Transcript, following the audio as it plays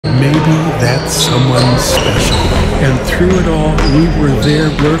Maybe that's someone special. And through it all, we were there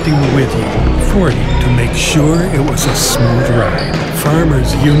working with you, for you, to make sure it was a smooth ride.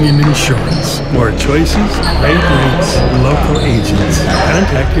 Farmers Union Insurance. More choices, great rates, local agents.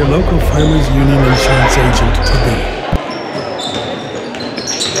 Contact your local Farmers Union Insurance agent today.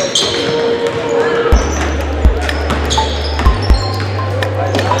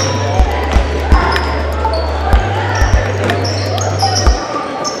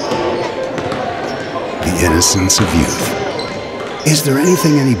 Innocence of youth. Is there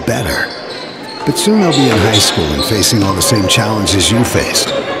anything any better? But soon they'll be in high school and facing all the same challenges you faced.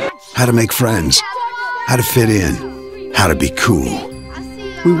 How to make friends, how to fit in, how to be cool.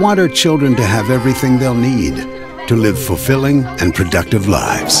 We want our children to have everything they'll need to live fulfilling and productive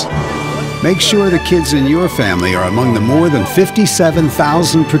lives. Make sure the kids in your family are among the more than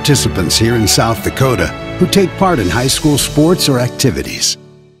 57,000 participants here in South Dakota who take part in high school sports or activities.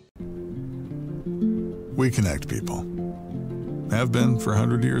 We connect people. Have been for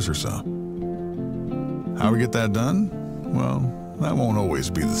 100 years or so. How we get that done? Well, that won't always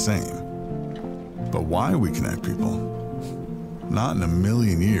be the same. But why we connect people? Not in a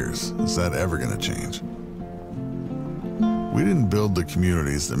million years is that ever going to change. We didn't build the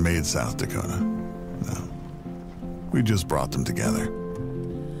communities that made South Dakota. No. We just brought them together.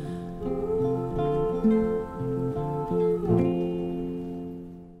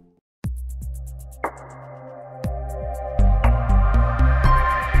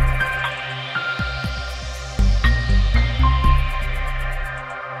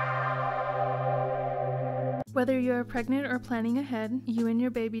 Whether you are pregnant or planning ahead, you and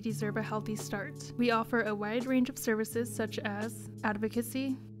your baby deserve a healthy start. We offer a wide range of services such as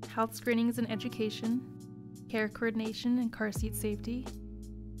advocacy, health screenings and education, care coordination and car seat safety,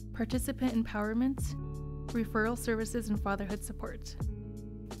 participant empowerment, referral services, and fatherhood support.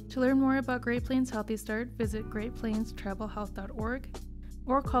 To learn more about Great Plains Healthy Start, visit greatplainstravelhealth.org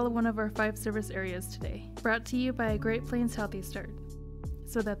or call one of our 5 service areas today. Brought to you by Great Plains Healthy Start,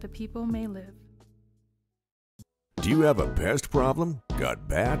 so that the people may live. Do you have a pest problem? Got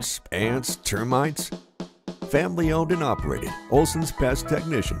bats, ants, termites? Family owned and operated, Olson's Pest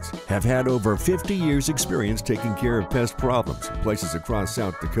Technicians have had over 50 years experience taking care of pest problems in places across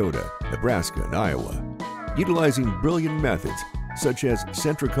South Dakota, Nebraska, and Iowa. Utilizing brilliant methods such as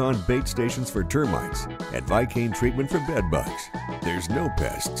Centricon bait stations for termites and Vicane treatment for bed bugs. There's no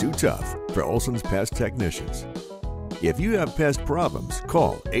pest too tough for Olson's Pest Technicians. If you have pest problems,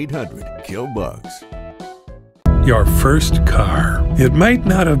 call 800-KILL-BUGS. Your first car. It might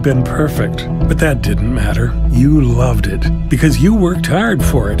not have been perfect, but that didn't matter. You loved it because you worked hard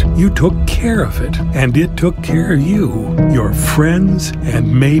for it. You took care of it, and it took care of you, your friends,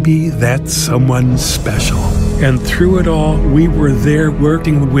 and maybe that's someone special. And through it all, we were there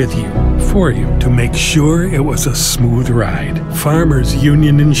working with you, for you, to make sure it was a smooth ride. Farmers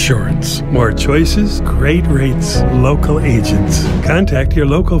Union Insurance. More choices, great rates, local agents. Contact your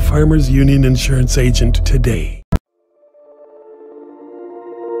local Farmers Union Insurance agent today.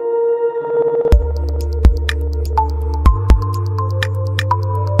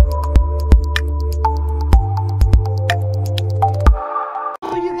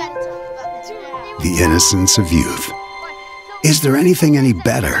 The innocence of youth. Is there anything any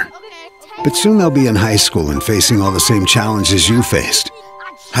better? But soon they'll be in high school and facing all the same challenges you faced.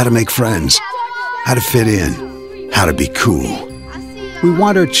 How to make friends, how to fit in, how to be cool. We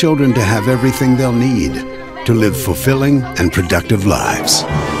want our children to have everything they'll need to live fulfilling and productive lives.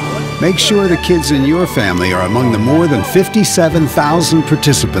 Make sure the kids in your family are among the more than 57,000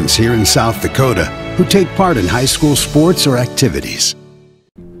 participants here in South Dakota who take part in high school sports or activities.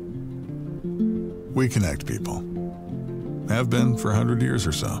 We connect people. Have been for 100 years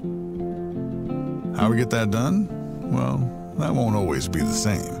or so. How we get that done? Well, that won't always be the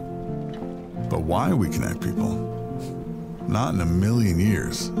same. But why we connect people? Not in a million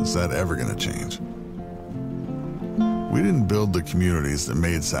years is that ever going to change. We didn't build the communities that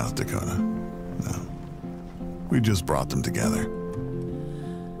made South Dakota. No. We just brought them together.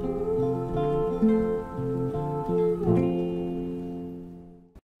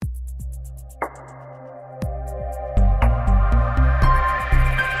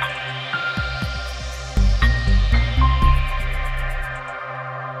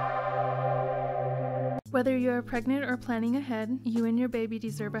 Whether you are pregnant or planning ahead, you and your baby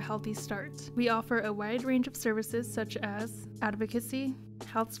deserve a healthy start. We offer a wide range of services such as advocacy,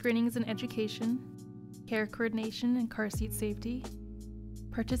 health screenings and education, care coordination and car seat safety,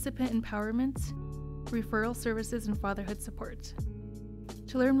 participant empowerment, referral services, and fatherhood support.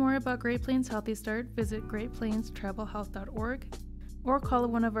 To learn more about Great Plains Healthy Start, visit greatplainstravelhealth.org or call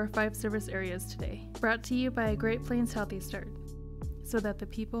one of our 5 service areas today. Brought to you by Great Plains Healthy Start, so that the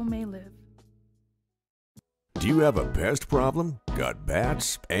people may live. Do you have a pest problem? Got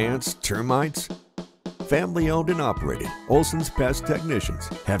bats, ants, termites? Family owned and operated, Olson's Pest Technicians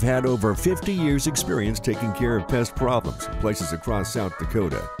have had over 50 years experience taking care of pest problems in places across South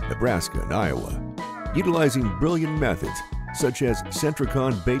Dakota, Nebraska, and Iowa. Utilizing brilliant methods such as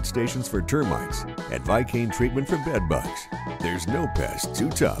Centricon bait stations for termites and Vicane treatment for bed bugs. There's no pest too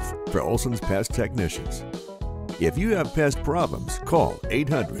tough for Olson's Pest Technicians. If you have pest problems, call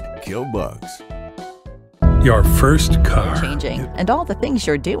 800-KILL-BUGS. Your first car. Changing, and all the things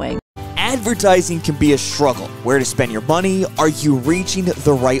you're doing. Advertising can be a struggle. Where to spend your money? Are you reaching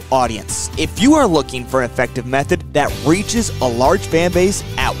the right audience? If you are looking for an effective method that reaches a large fan base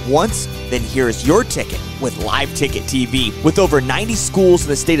at once, then here's your ticket with Live Ticket TV. With over 90 schools in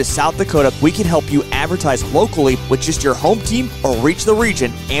the state of South Dakota, we can help you advertise locally with just your home team or reach the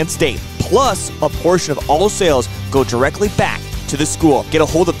region and state. Plus, a portion of all sales go directly back to the school. Get a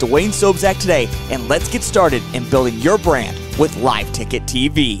hold of Dwayne Sobzak today and let's get started in building your brand with Live Ticket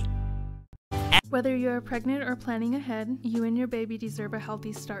TV. Whether you are pregnant or planning ahead, you and your baby deserve a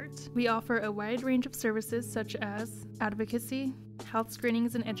healthy start. We offer a wide range of services such as advocacy, health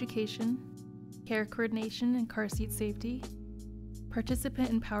screenings and education, care coordination and car seat safety,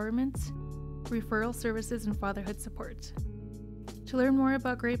 participant empowerment, referral services, and fatherhood support. To learn more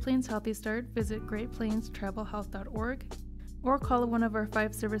about Great Plains Healthy Start, visit greatplainstravelhealth.org or call one of our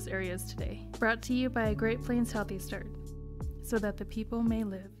 5 service areas today. Brought to you by Great Plains Healthy Start, so that the people may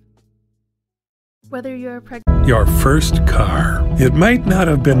live. Whether you're pregnant. Your first car. It might not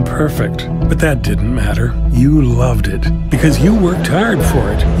have been perfect, but that didn't matter. You loved it because you worked hard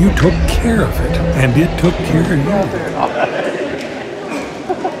for it. You took care of it, and it took care of you.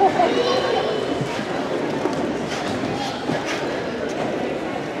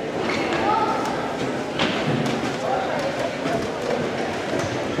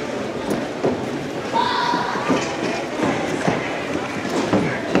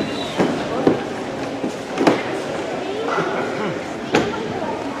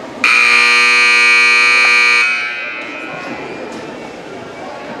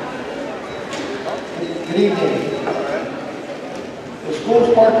 Good evening. The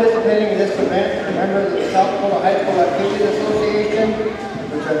schools participating in this event are members of the South Dakota High School Activities Association,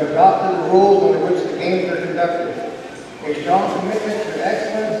 which have adopted the rules under which the games are conducted. A strong commitment to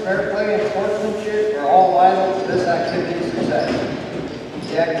excellence, fair play, and sportsmanship are all vital to this activity's success.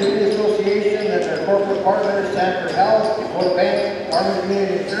 The Activity Association and their corporate partners, Sanford Health, Dakota Bank, Army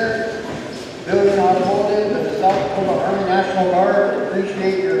Community Insurance, Building Automotive, and the South Dakota Army National Guard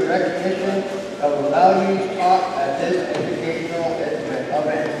appreciate your recognition of the values taught at this educational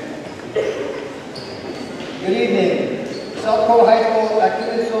event. Good evening. South Dakota High School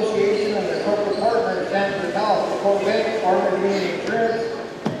Activity Association and their corporate partners, Sanford Health, Dakota Bank, Army Community Insurance,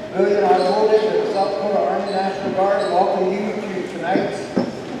 Building Automotive, and the South Dakota Army National Guard welcome you to tonight's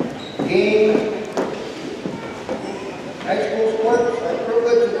game. High school sports are a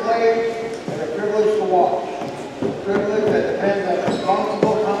privilege to play and a privilege to watch. A privilege that depends on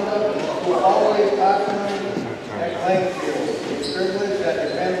responsible conduct who are always classrooms and playing fields. A privilege that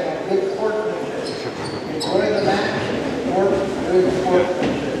depends on good sportsmanship. Enjoy the match and support good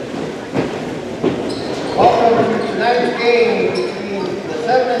sportsmanship. Welcome to tonight's game between the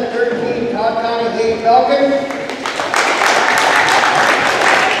 7 and 13 Todd County Lady Falcons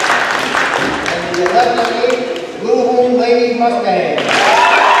and the 11 and 8 Blue Home Lady Mustangs.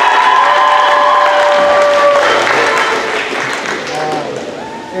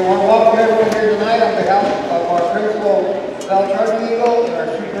 I want to welcome everyone here tonight on behalf of our principal, Val Charlie-Eagle, and our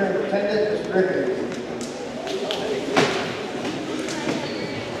superintendent, Mr. Rickard.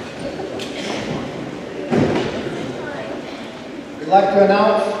 We'd like to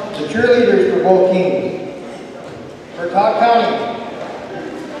announce the cheerleaders for both teams. For Todd County,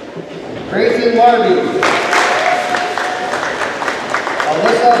 Grayson Larby,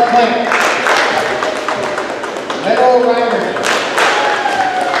 Alyssa Plank, Meadow Reiner,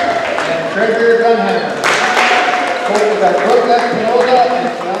 Treasurer Gunhammer. Coaches are Brooke Espinoza and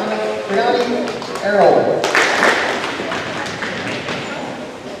Triani Arrow.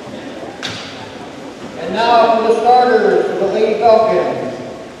 And now for the starters for the Lady Falcons.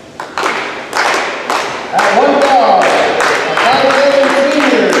 At one guard, a 5'7"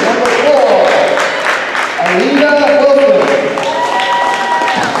 senior, number 4, Alita Wilson.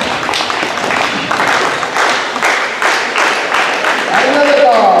 At another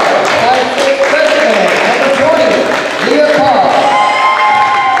guard, 5'6" freshman, number 20, Leah Carr.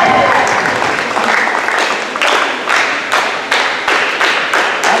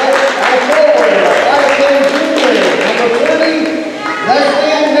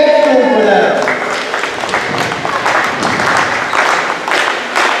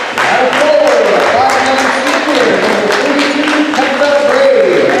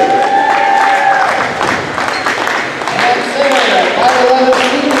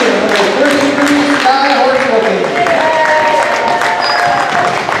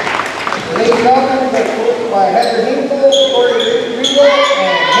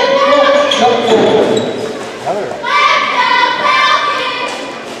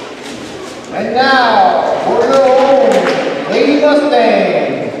 And now, for your own Lady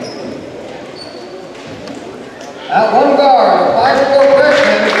Mustangs. At one guard, 5'4"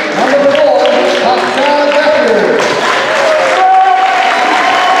 freshman, number 4, Todd Becker.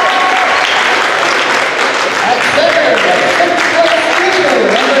 At center, 6'4" speeder,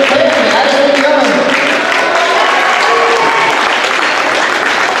 number 10, Ashley Young.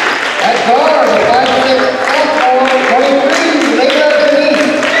 At guard, 5'6" sophomore, 23, Layla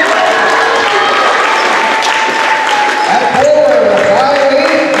Denise. At forward,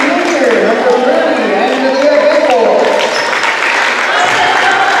 5'8" junior, number 30, Angelia Gable.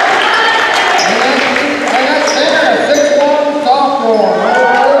 And at center, 6'1" sophomore,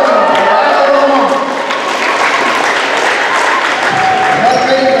 number 40, Delilah Lamont.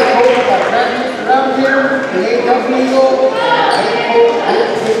 Mustangs are coached by Francis around here, Renee Duffneagle, and head coach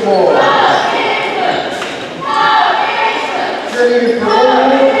Alex Whitmore. Cheerleaders for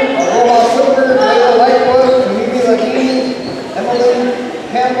women, Aloha Clippers, Layla Lightfoot, Camille Ladini, Emily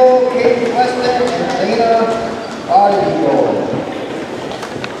Campbell, Kate Weston, and Dana Audio.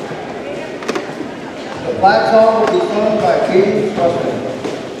 The flag song will be sung by Katie Strussman.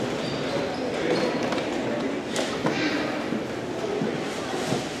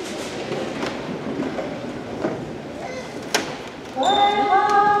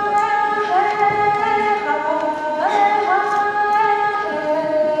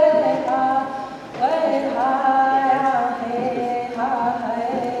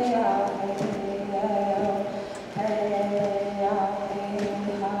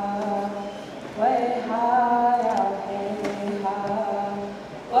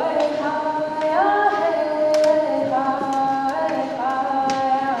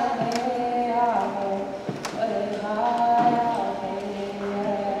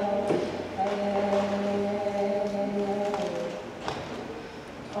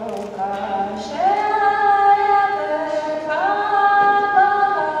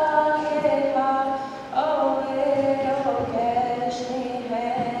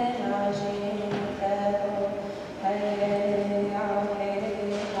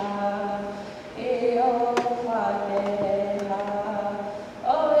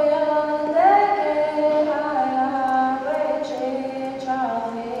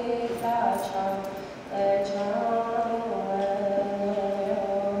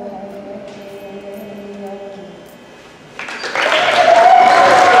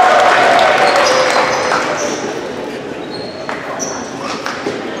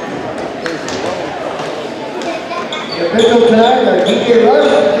 Officials tonight are DJ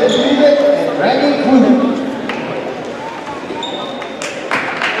Rush, Chris Music, and Randy Clue.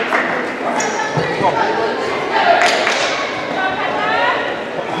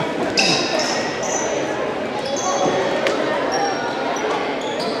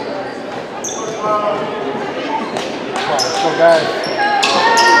 Let's go, guys.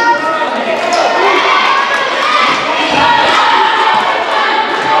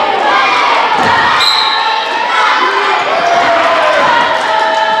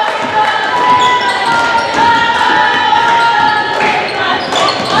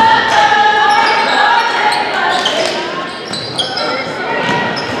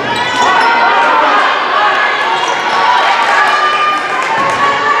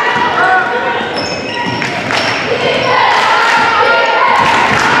 Yeah.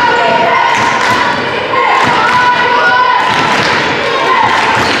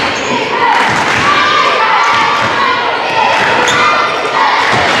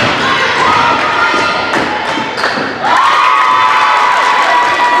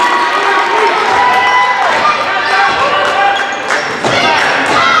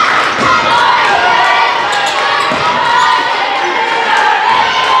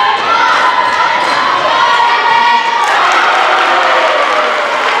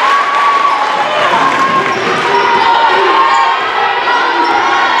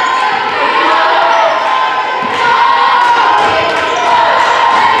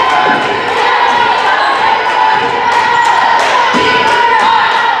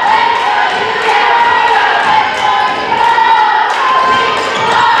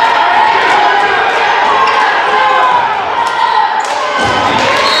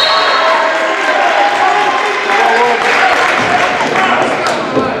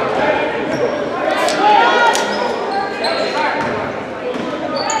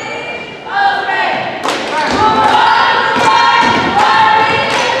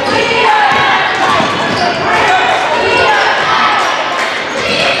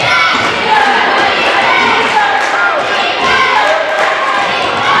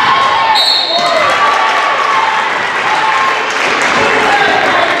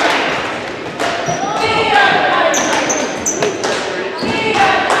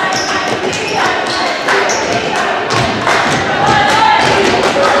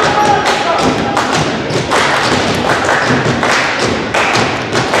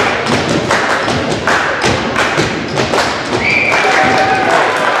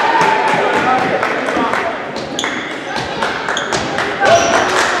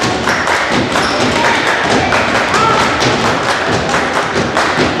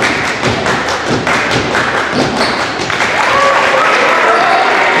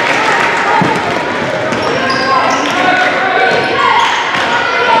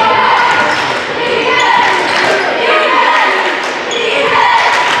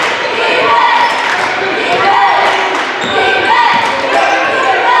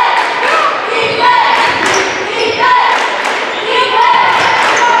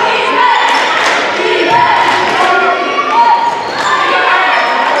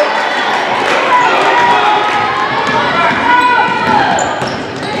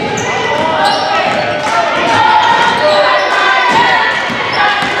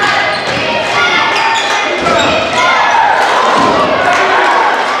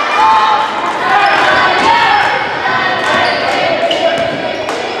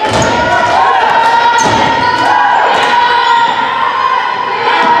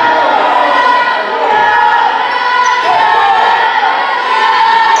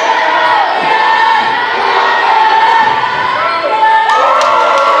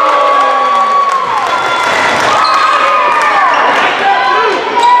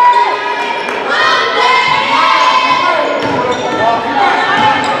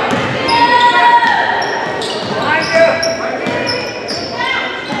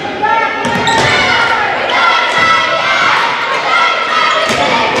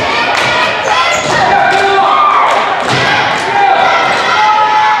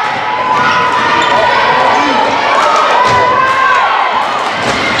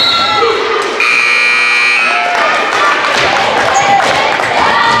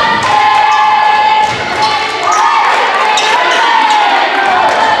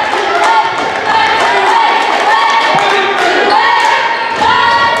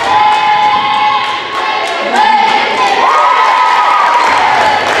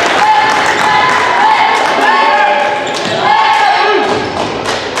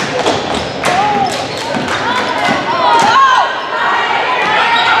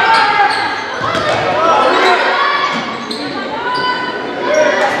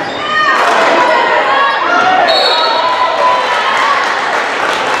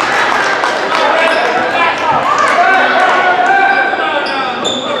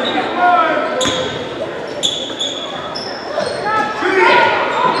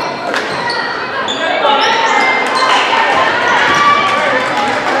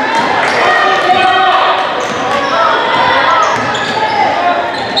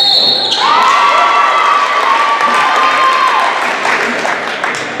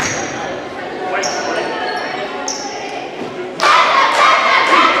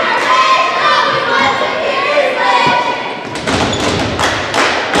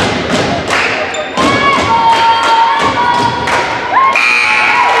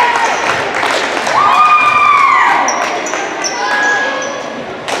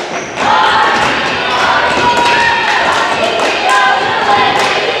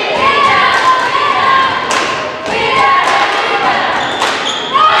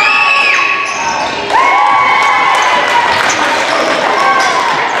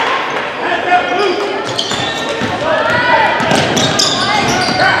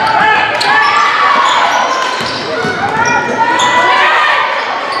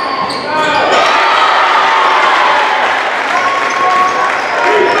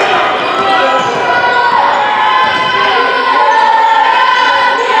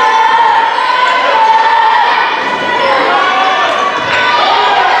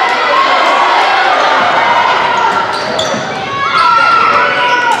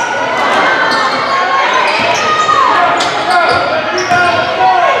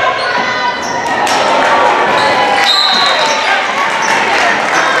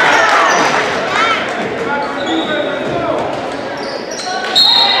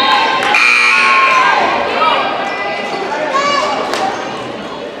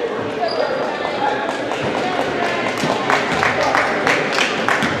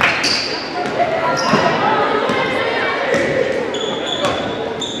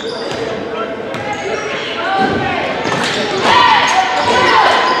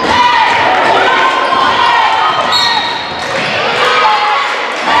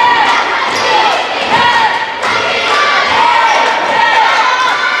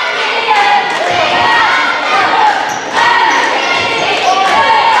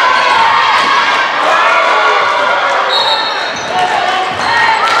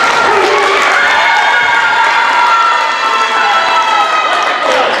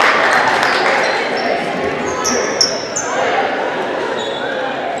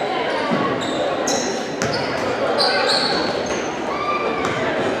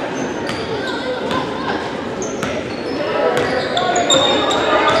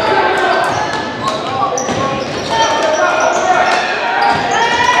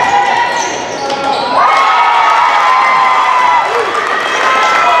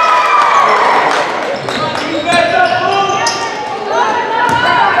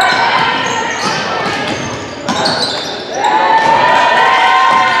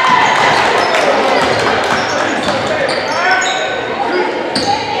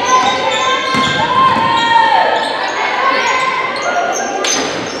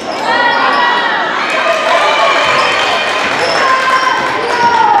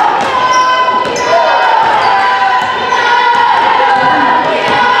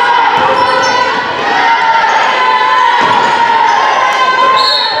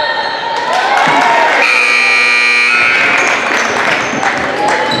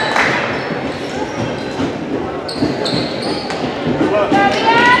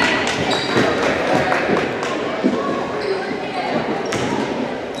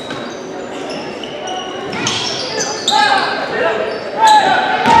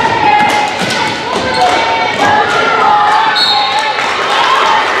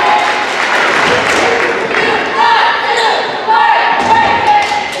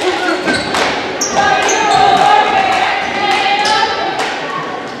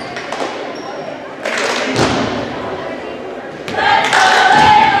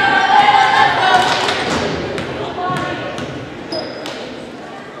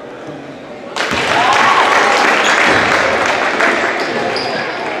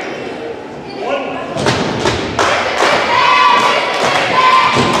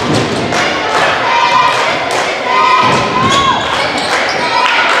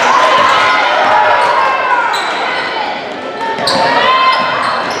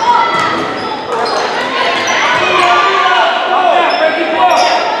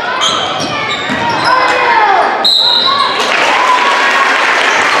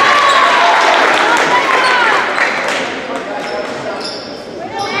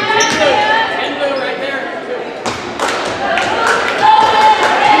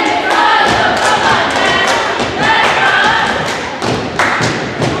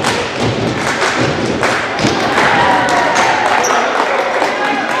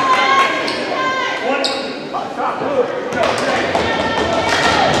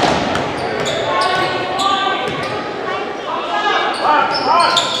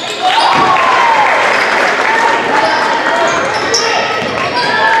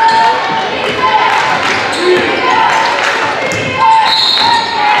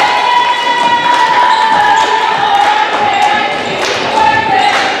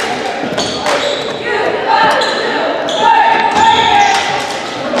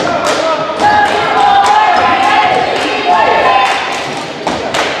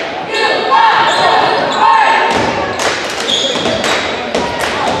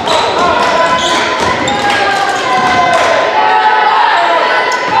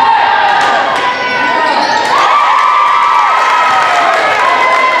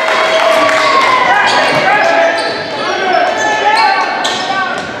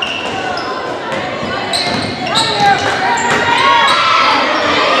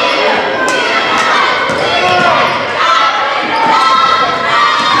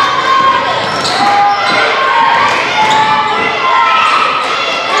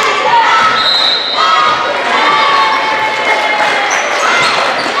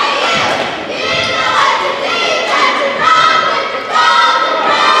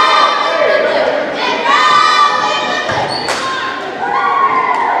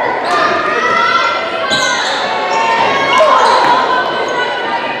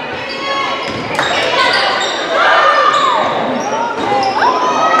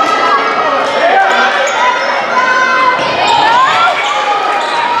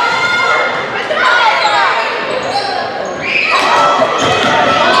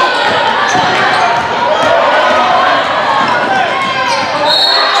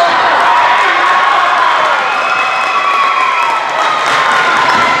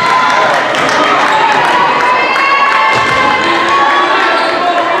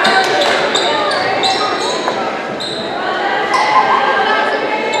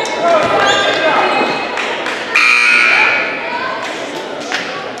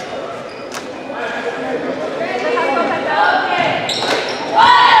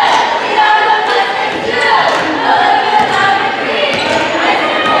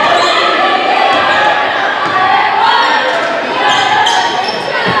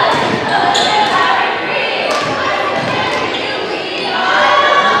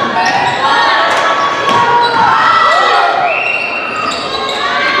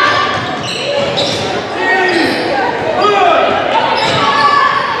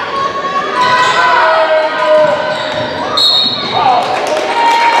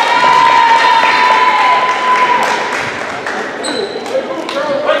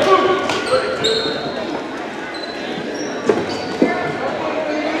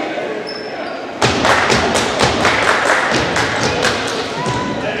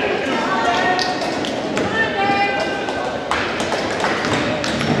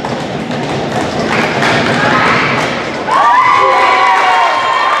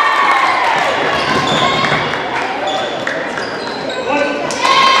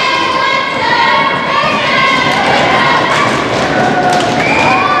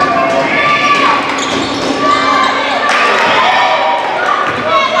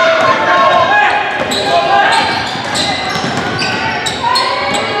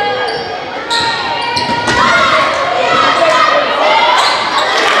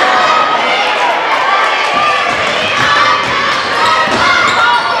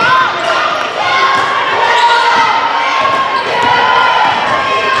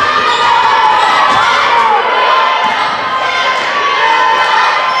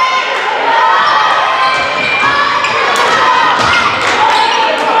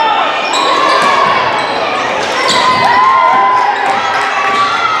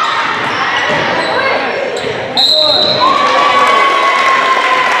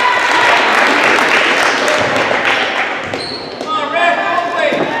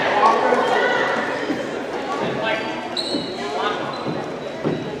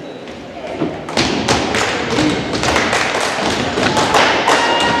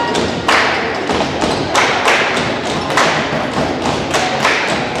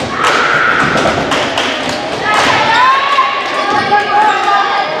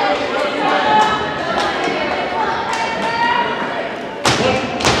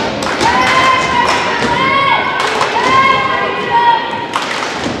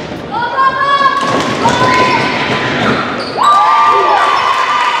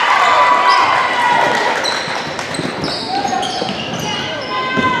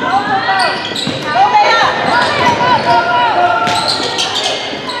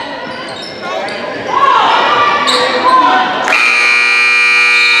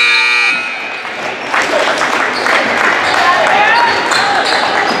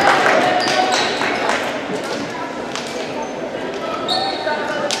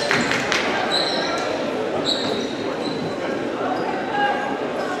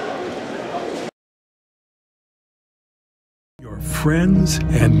 friends,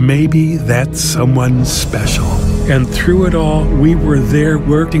 and maybe that's someone special. And through it all, we were there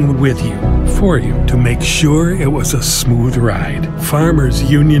working with you, for you, to make sure it was a smooth ride. Farmers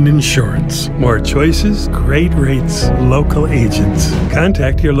Union Insurance. More choices, great rates, local agents.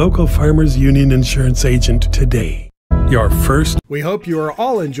 Contact your local Farmers Union Insurance agent today. Your first. We hope you are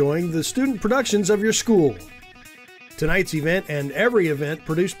all enjoying the student productions of your school. Tonight's event and every event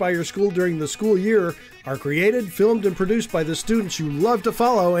produced by your school during the school year are created, filmed, and produced by the students you love to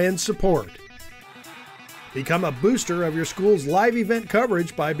follow and support. Become a booster of your school's live event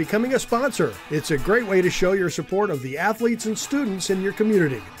coverage by becoming a sponsor. It's a great way to show your support of the athletes and students in your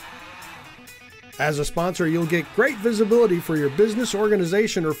community. As a sponsor, you'll get great visibility for your business,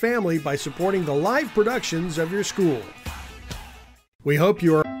 organization, or family by supporting the live productions of your school. We hope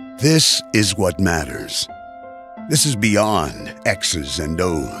you are. This is what matters. This is beyond X's and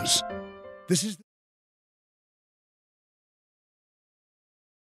O's. This is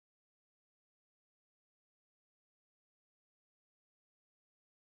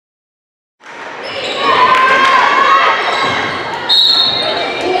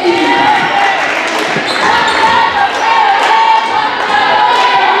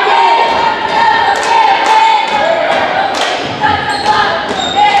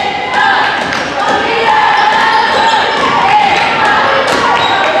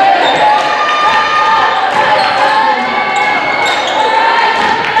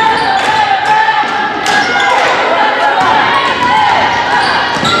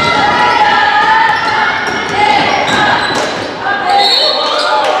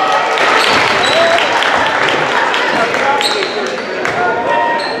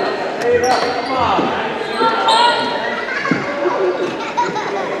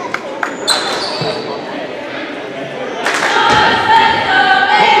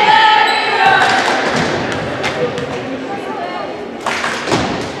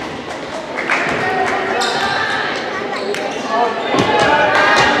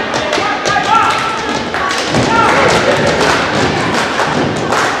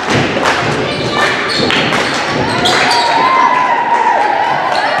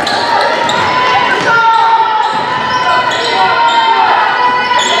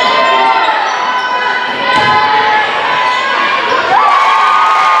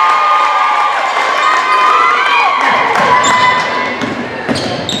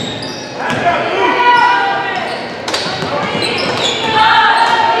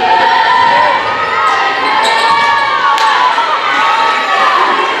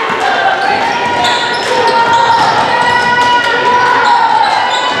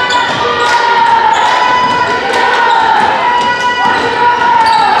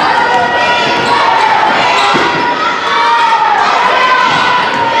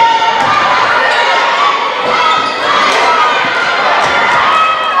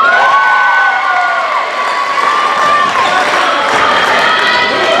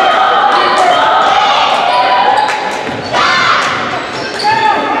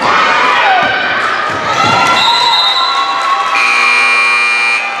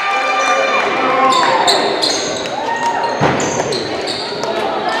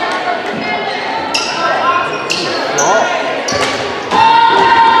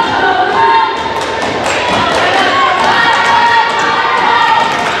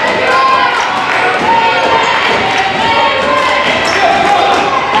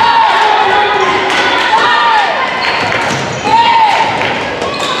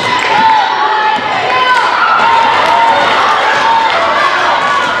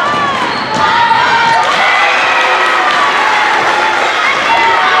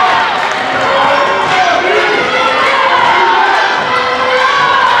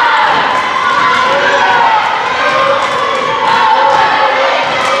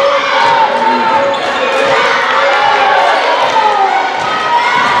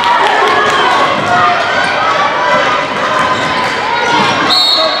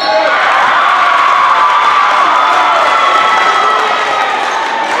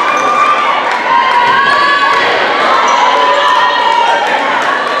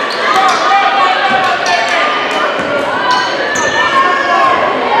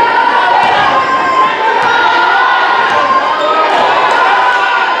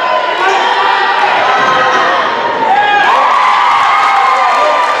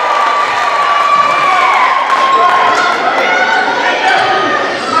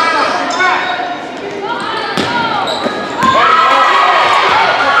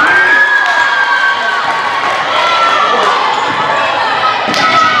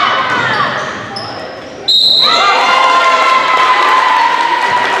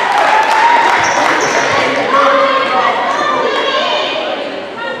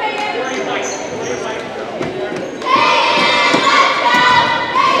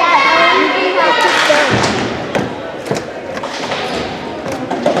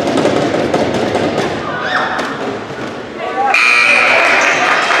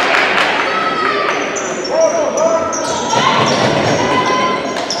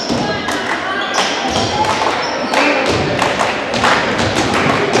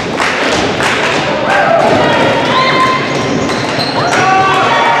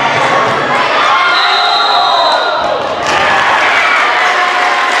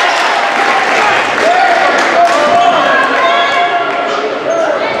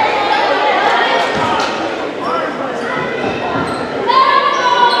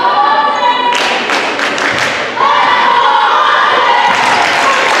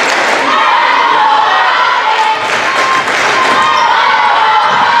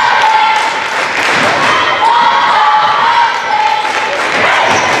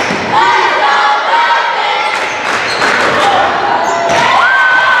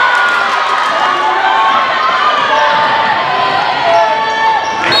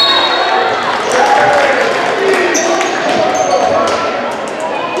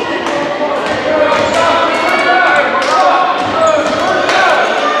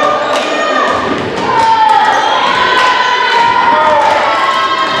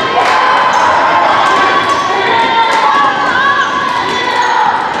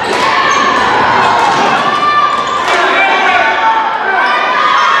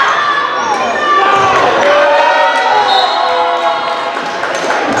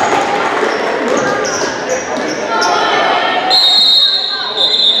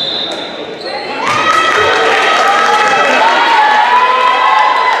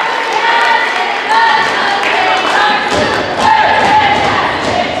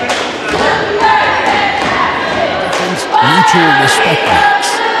respect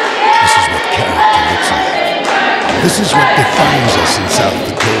makes. This is what character looks like. This is what defines us in South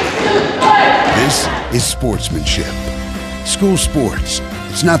Dakota. This is sportsmanship. School sports.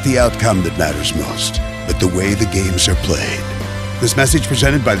 It's not the outcome that matters most, but the way the games are played. This message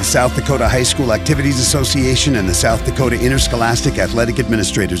presented by the South Dakota High School Activities Association and the South Dakota Interscholastic Athletic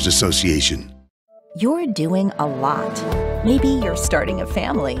Administrators Association. You're doing a lot. Maybe you're starting a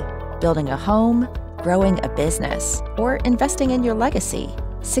family, building a home, growing a business, or investing in your legacy.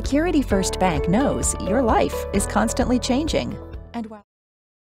 Security First Bank knows your life is constantly changing. And while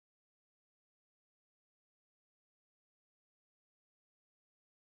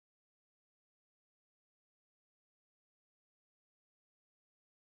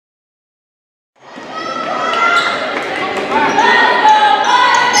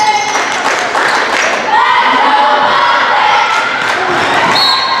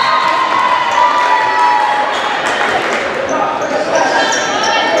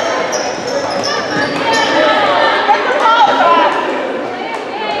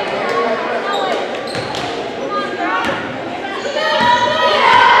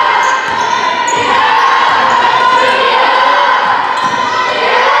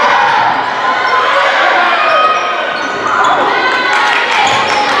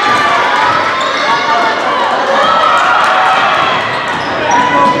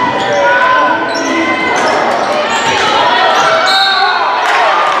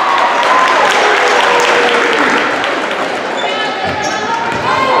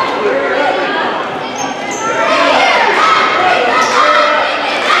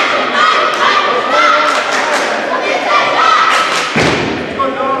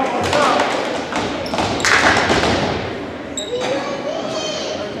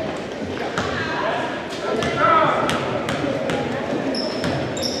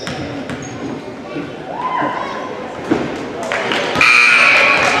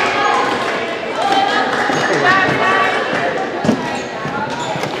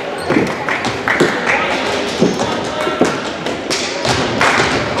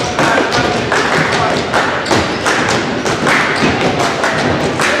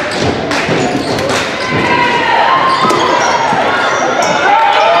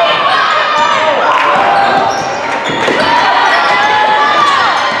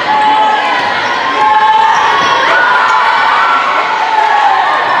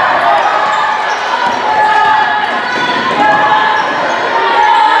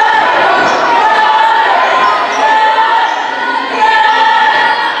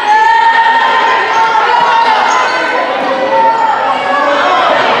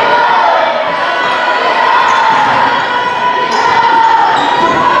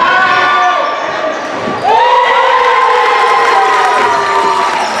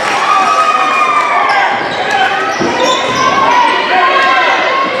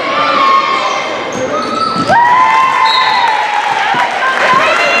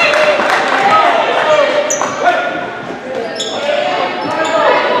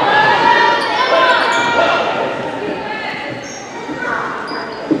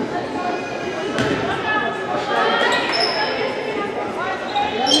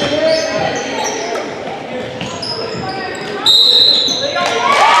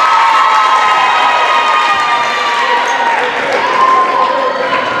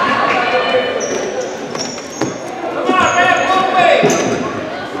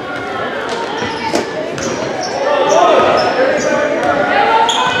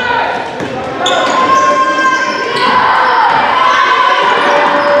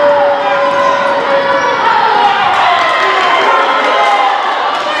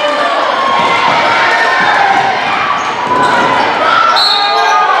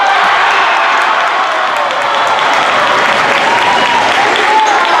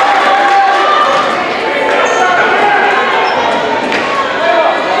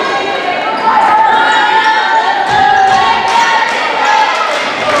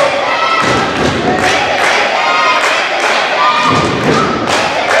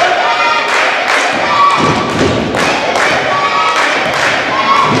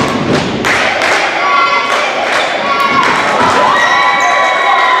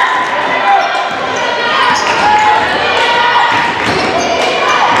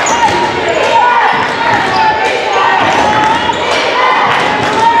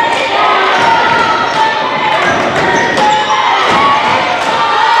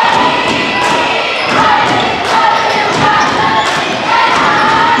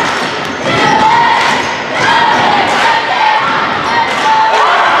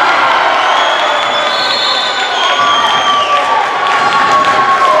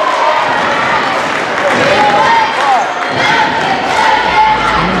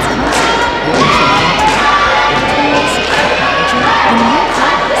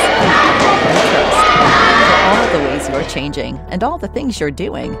changing and all the things you're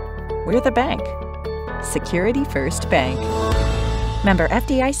doing, we're the bank. Security First Bank. Member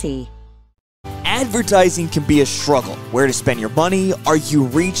FDIC. Advertising can be a struggle. Where to spend your money? Are you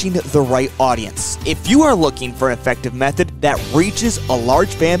reaching the right audience? If you are looking for an effective method that reaches a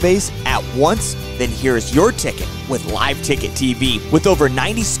large fan base at once, then here's your ticket with Live Ticket TV. With over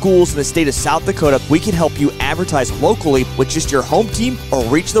 90 schools in the state of South Dakota, we can help you advertise locally with just your home team or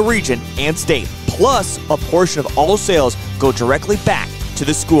reach the region and state. Plus, a portion of all sales go directly back to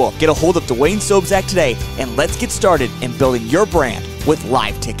the school. Get a hold of Dwayne Sobczak today and let's get started in building your brand with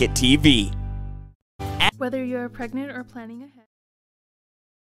Live Ticket TV. Whether you're pregnant or planning ahead.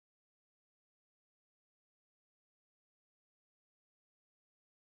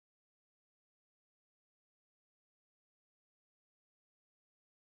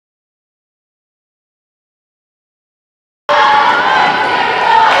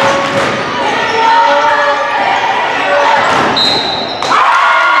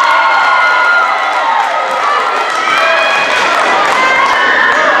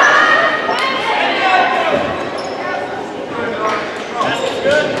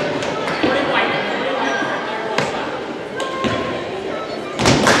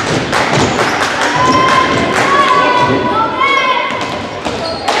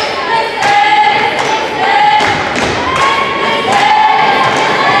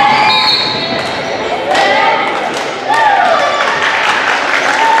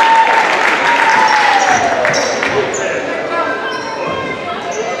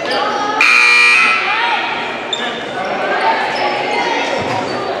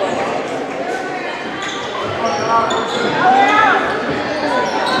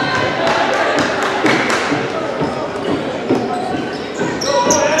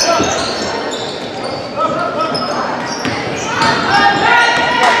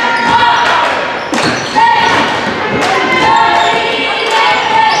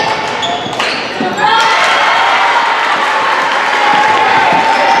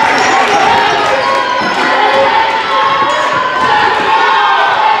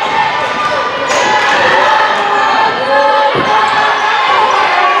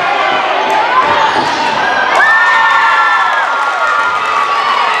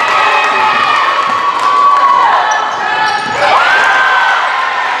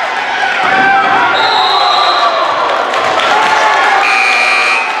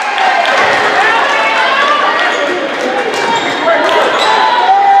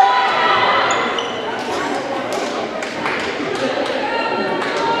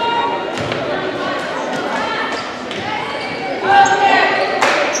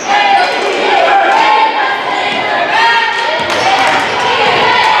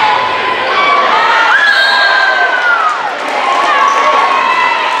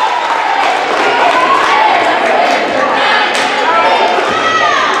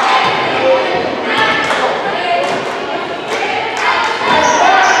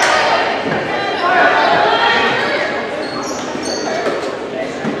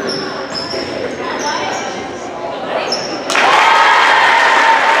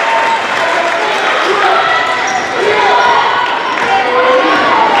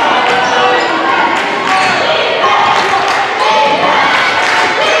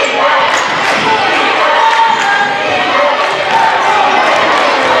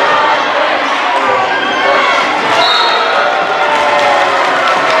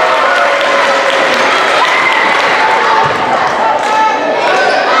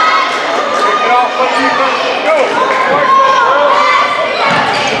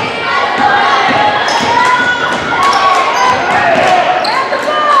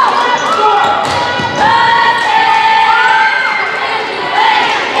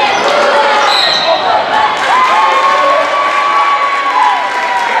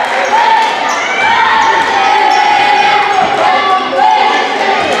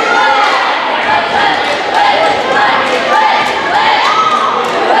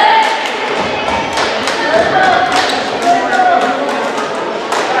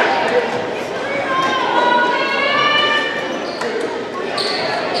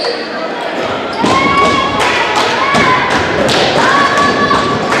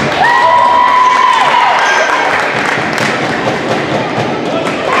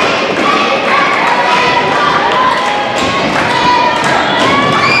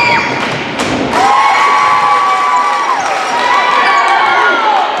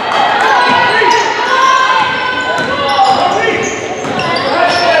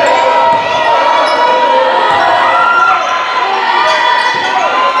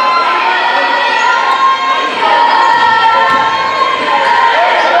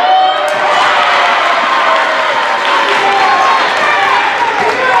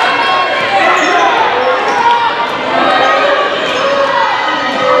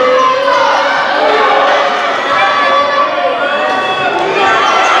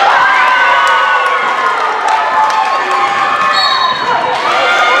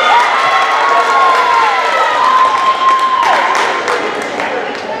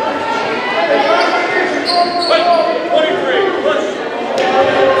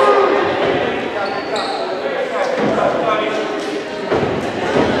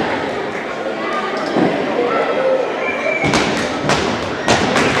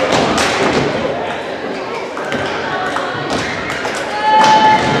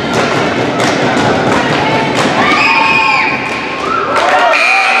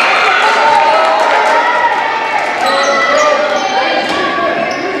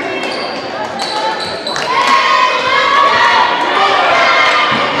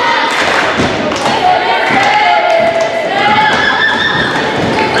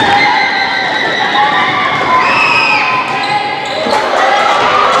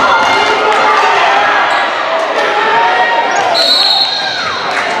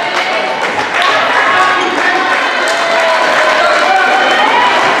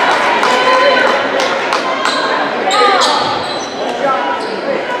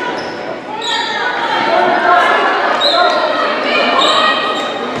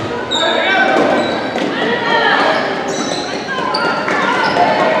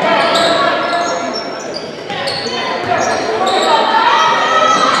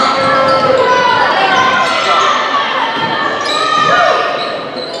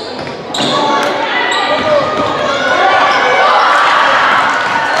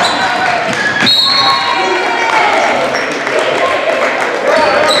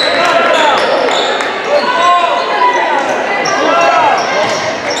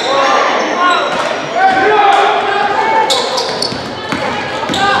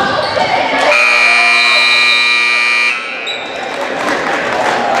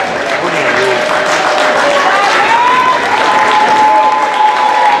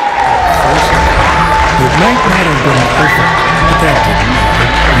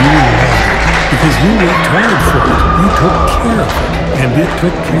 hard for it. You took care of it, and it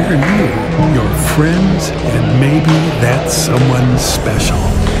took care of you, your friends, and maybe that someone special.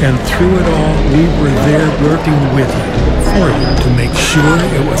 And through it all, we were there working with you, for you, to make sure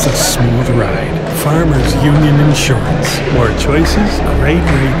it was a smooth ride. Farmers Union Insurance. More choices, great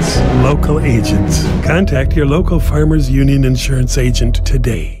rates, local agents. Contact your local Farmers Union Insurance agent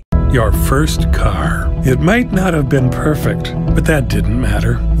today. Your first car. It might not have been perfect, but that didn't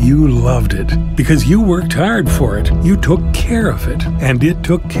matter. You loved it because you worked hard for it. You took care of it, and it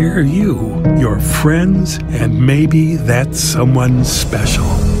took care of you, your friends, and maybe that someone special.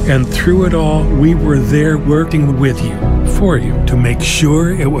 And through it all, we were there working with you, for you, to make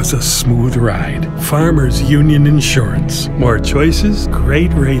sure it was a smooth ride. Farmers Union Insurance. More choices,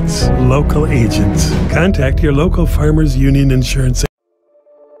 great rates, local agents. Contact your local Farmers Union Insurance.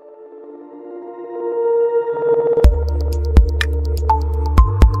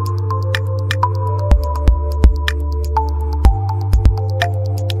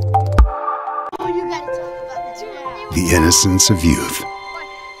 The innocence of youth.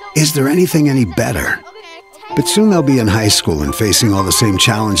 Is there anything any better? But soon they'll be in high school and facing all the same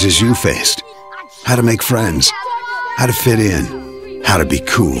challenges you faced. How to make friends, how to fit in, how to be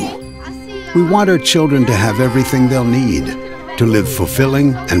cool. We want our children to have everything they'll need to live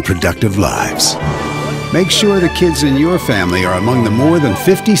fulfilling and productive lives. Make sure the kids in your family are among the more than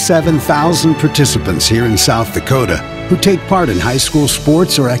 57,000 participants here in South Dakota who take part in high school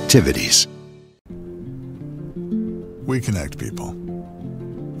sports or activities. We connect people.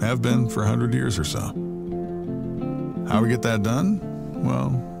 Have been for 100 years or so. How we get that done? Well,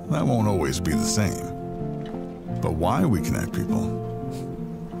 that won't always be the same. But why we connect people?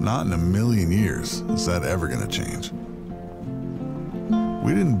 Not in a million years is that ever going to change.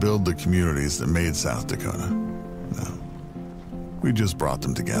 We didn't build the communities that made South Dakota. No. We just brought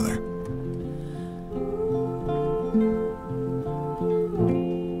them together.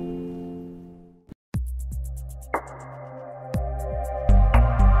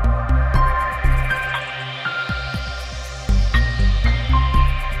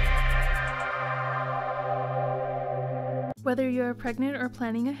 Whether you are pregnant or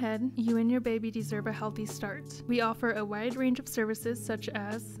planning ahead, you and your baby deserve a healthy start. We offer a wide range of services such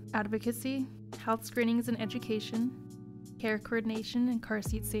as advocacy, health screenings and education, care coordination and car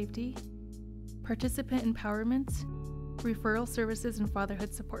seat safety, participant empowerment, referral services, and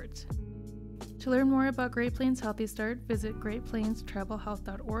fatherhood support. To learn more about Great Plains Healthy Start, visit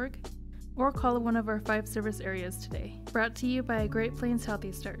greatplainstravelhealth.org or call one of our 5 service areas today. Brought to you by Great Plains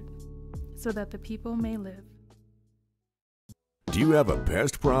Healthy Start, so that the people may live. Do you have a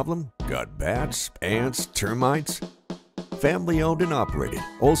pest problem? Got bats, ants, termites? Family owned and operated,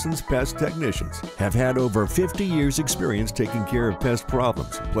 Olson's Pest Technicians have had over 50 years experience taking care of pest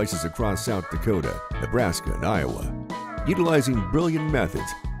problems in places across South Dakota, Nebraska, and Iowa. Utilizing brilliant methods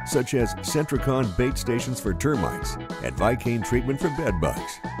such as Centricon bait stations for termites and Vicane treatment for bed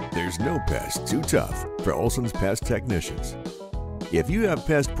bugs. There's no pest too tough for Olson's Pest Technicians. If you have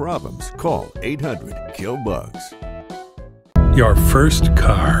pest problems, call 800-KILL-BUGS. Your first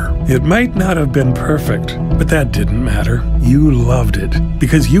car. It might not have been perfect, but that didn't matter. You loved it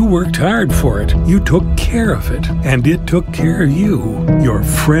because you worked hard for it. You took care of it, and it took care of you, your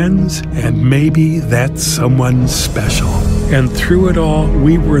friends, and maybe that someone special. And through it all,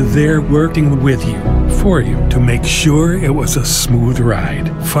 we were there working with you, for you, to make sure it was a smooth ride.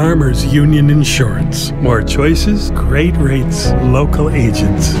 Farmers Union Insurance. More choices, great rates, local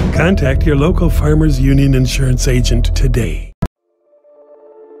agents. Contact your local Farmers Union Insurance agent today.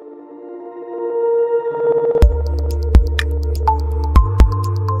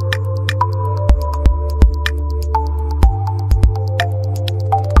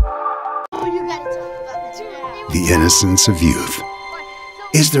 The innocence of youth.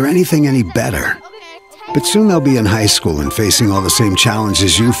 Is there anything any better? But soon they'll be in high school and facing all the same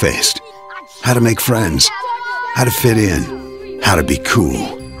challenges you faced. How to make friends, how to fit in, how to be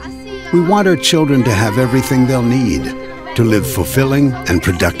cool. We want our children to have everything they'll need to live fulfilling and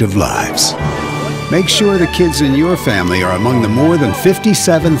productive lives. Make sure the kids in your family are among the more than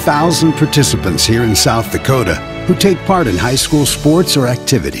 57,000 participants here in South Dakota who take part in high school sports or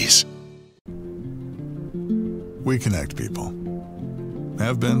activities. We connect people.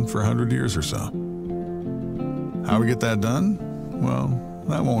 Have been for 100 years or so. How we get that done? Well,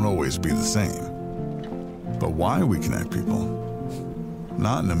 that won't always be the same. But why we connect people?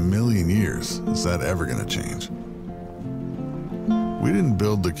 Not in a million years is that ever going to change. We didn't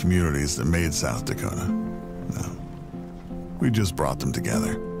build the communities that made South Dakota. No. We just brought them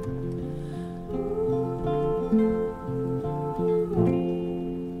together.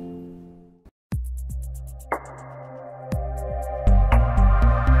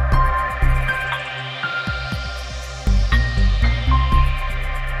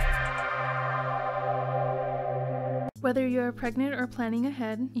 Whether you are pregnant or planning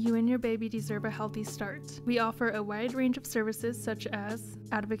ahead, you and your baby deserve a healthy start. We offer a wide range of services such as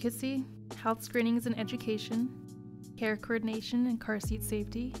advocacy, health screenings and education, care coordination and car seat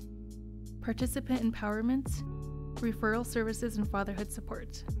safety, participant empowerment, referral services, and fatherhood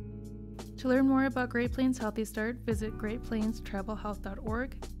support. To learn more about Great Plains Healthy Start, visit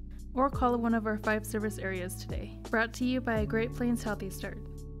greatplainstravelhealth.org or call one of our 5 service areas today. Brought to you by Great Plains Healthy Start,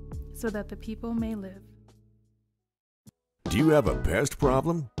 so that the people may live. Do you have a pest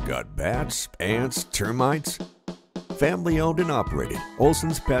problem? Got bats, ants, termites? Family owned and operated,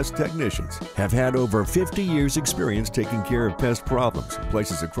 Olson's Pest Technicians have had over 50 years experience taking care of pest problems in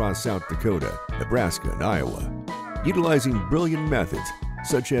places across South Dakota, Nebraska, and Iowa. Utilizing brilliant methods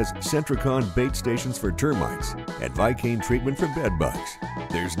such as Centricon bait stations for termites and Vicane treatment for bed bugs,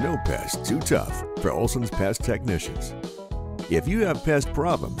 there's no pest too tough for Olson's Pest Technicians. If you have pest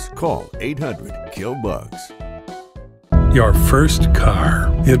problems, call 800-KILL-BUGS. Your first car.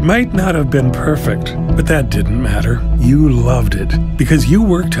 It might not have been perfect, but that didn't matter. You loved it because you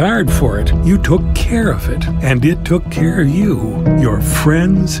worked hard for it. You took care of it, and it took care of you, your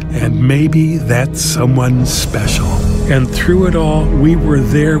friends, and maybe that someone special. And through it all, we were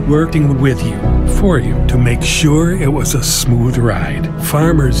there working with you, for you, to make sure it was a smooth ride.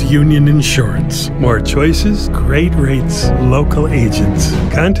 Farmers Union Insurance. More choices, great rates, local agents.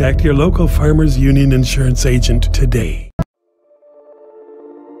 Contact your local Farmers Union Insurance agent today.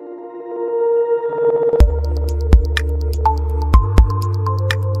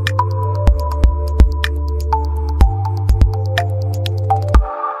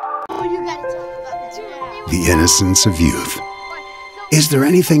 The innocence of youth. Is there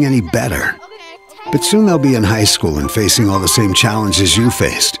anything any better? But soon they'll be in high school and facing all the same challenges you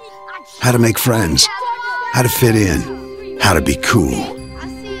faced. How to make friends, how to fit in, how to be cool.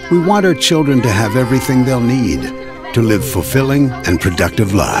 We want our children to have everything they'll need to live fulfilling and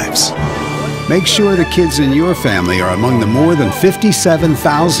productive lives. Make sure the kids in your family are among the more than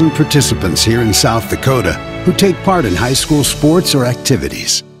 57,000 participants here in South Dakota who take part in high school sports or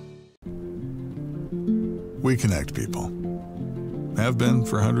activities. We connect people. Have been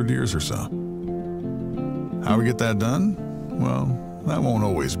for 100 years or so. How we get that done? Well, that won't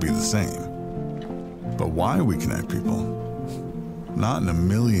always be the same. But why we connect people? Not in a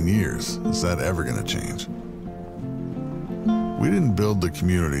million years is that ever going to change. We didn't build the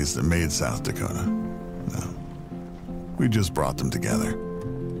communities that made South Dakota. No. We just brought them together.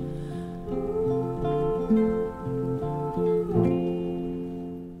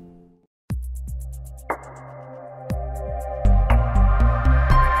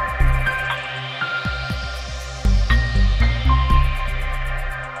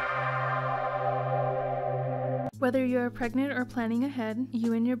 Whether you are pregnant or planning ahead,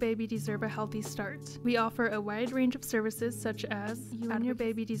 you and your baby deserve a healthy start. We offer a wide range of services such as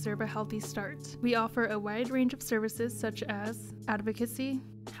advocacy,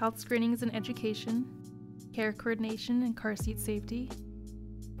 health screenings and education, care coordination and car seat safety,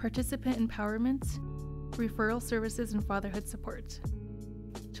 participant empowerment, referral services, and fatherhood support.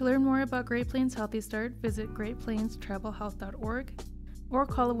 To learn more about Great Plains Healthy Start, visit greatplainstravelhealth.org or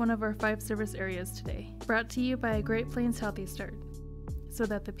call one of our 5 service areas today. Brought to you by Great Plains Healthy Start, so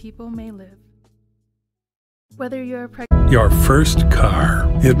that the people may live. Whether you are pregnant. Your first car.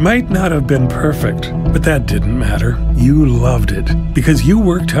 It might not have been perfect, but that didn't matter. You loved it because you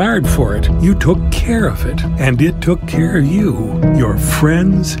worked hard for it. You took care of it, and it took care of you, your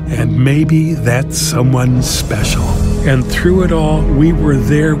friends, and maybe that someone special. And through it all, we were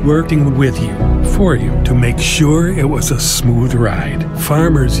there working with you, for you, to make sure it was a smooth ride.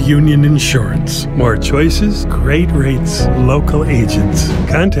 Farmers Union Insurance. More choices, great rates, local agents.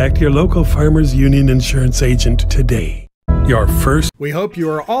 Contact your local Farmers Union Insurance agent today. Your first. We hope you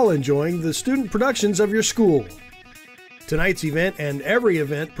are all enjoying the student productions of your school. Tonight's event and every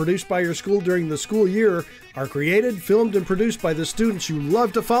event produced by your school during the school year are created, filmed, and produced by the students you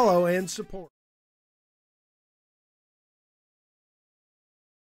love to follow and support.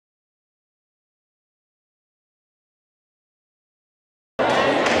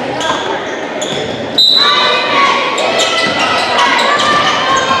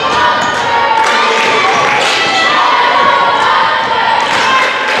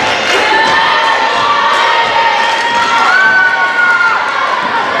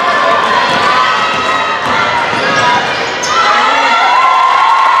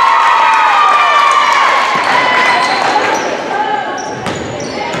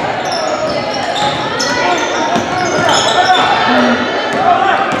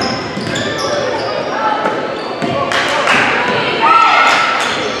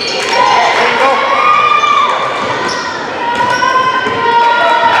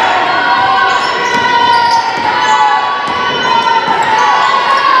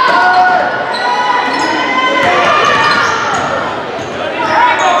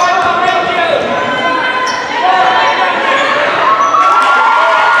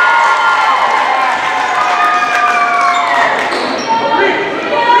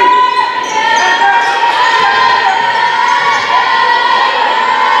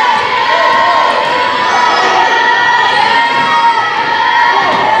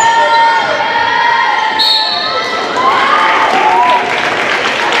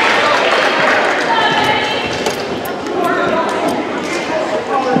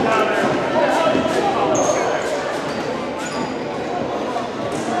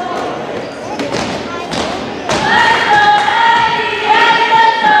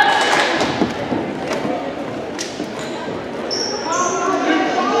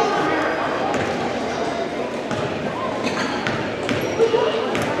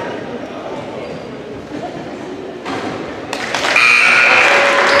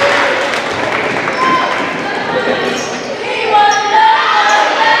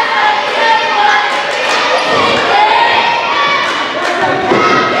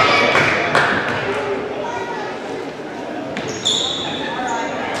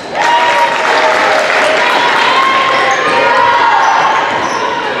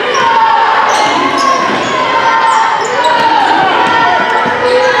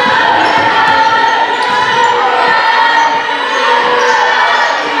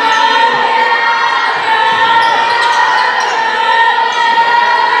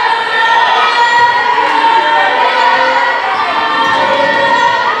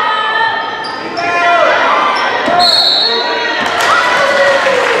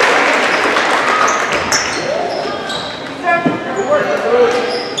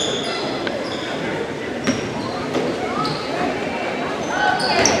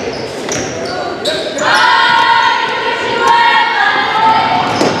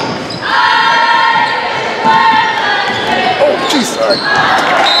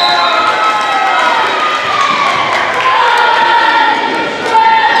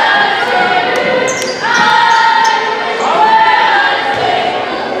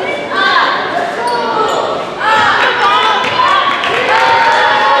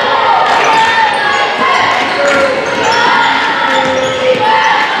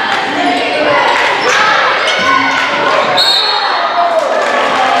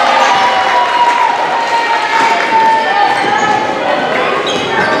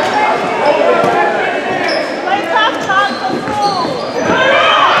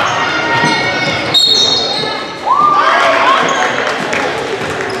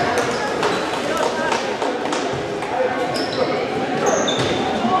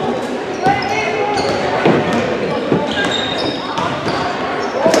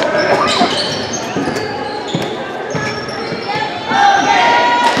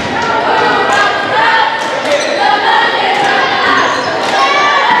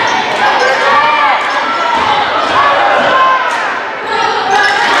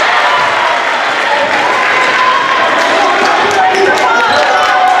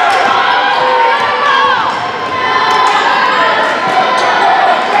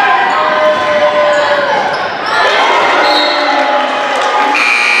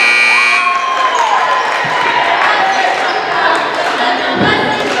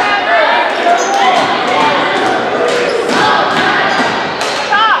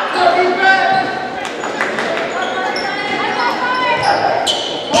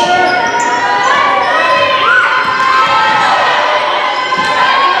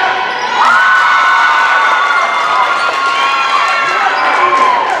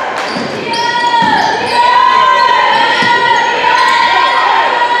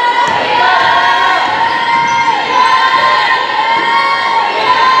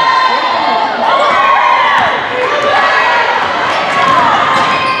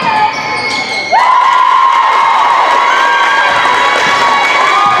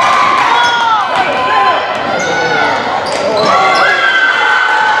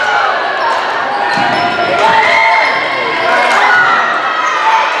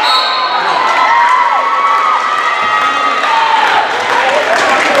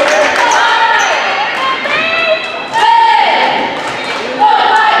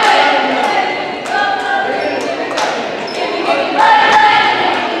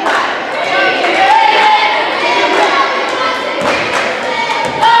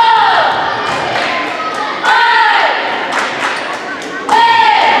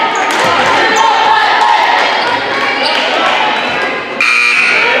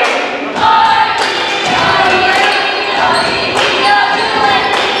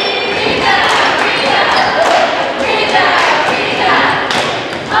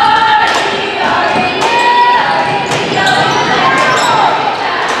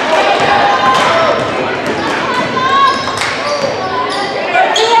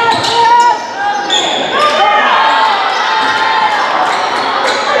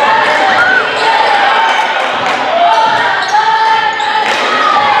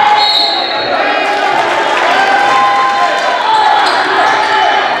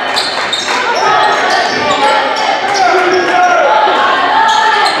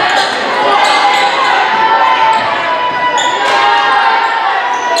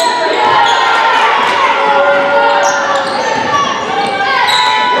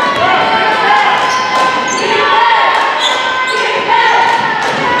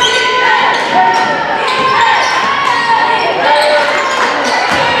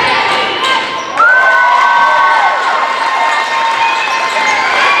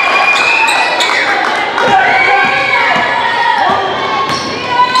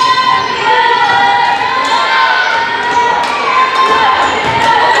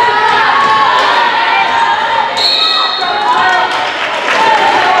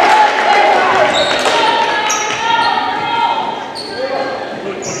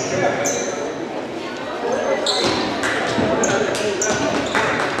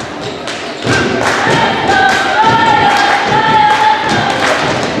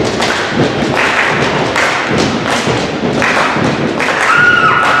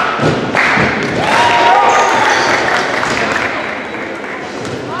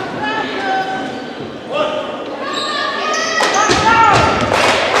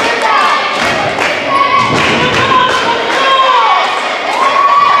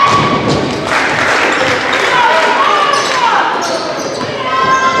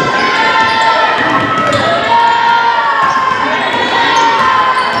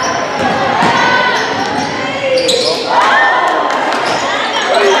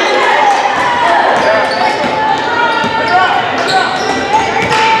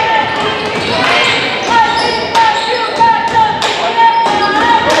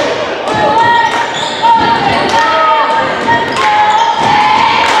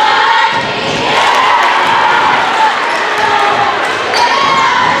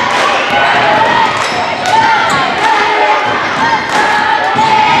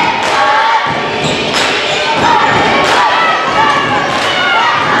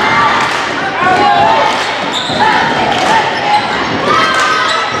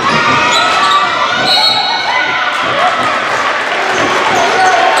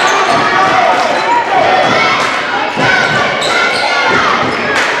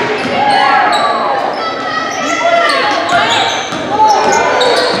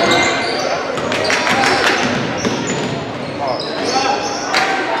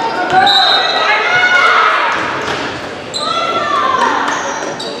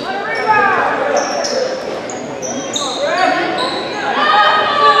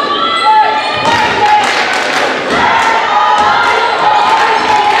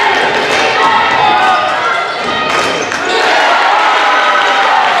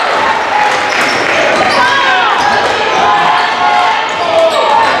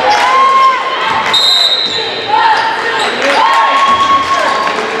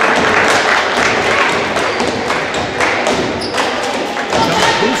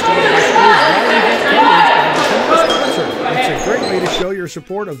 your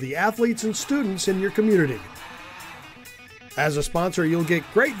support of the athletes and students in your community. As a sponsor, you'll get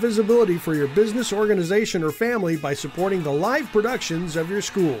great visibility for your business, organization, or family by supporting the live productions of your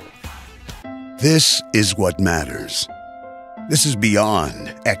school. This is what matters. This is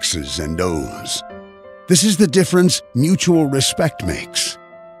beyond X's and O's. This is the difference mutual respect makes.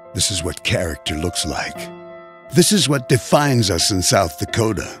 This is what character looks like. This is what defines us in South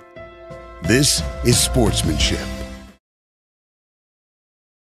Dakota. This is sportsmanship.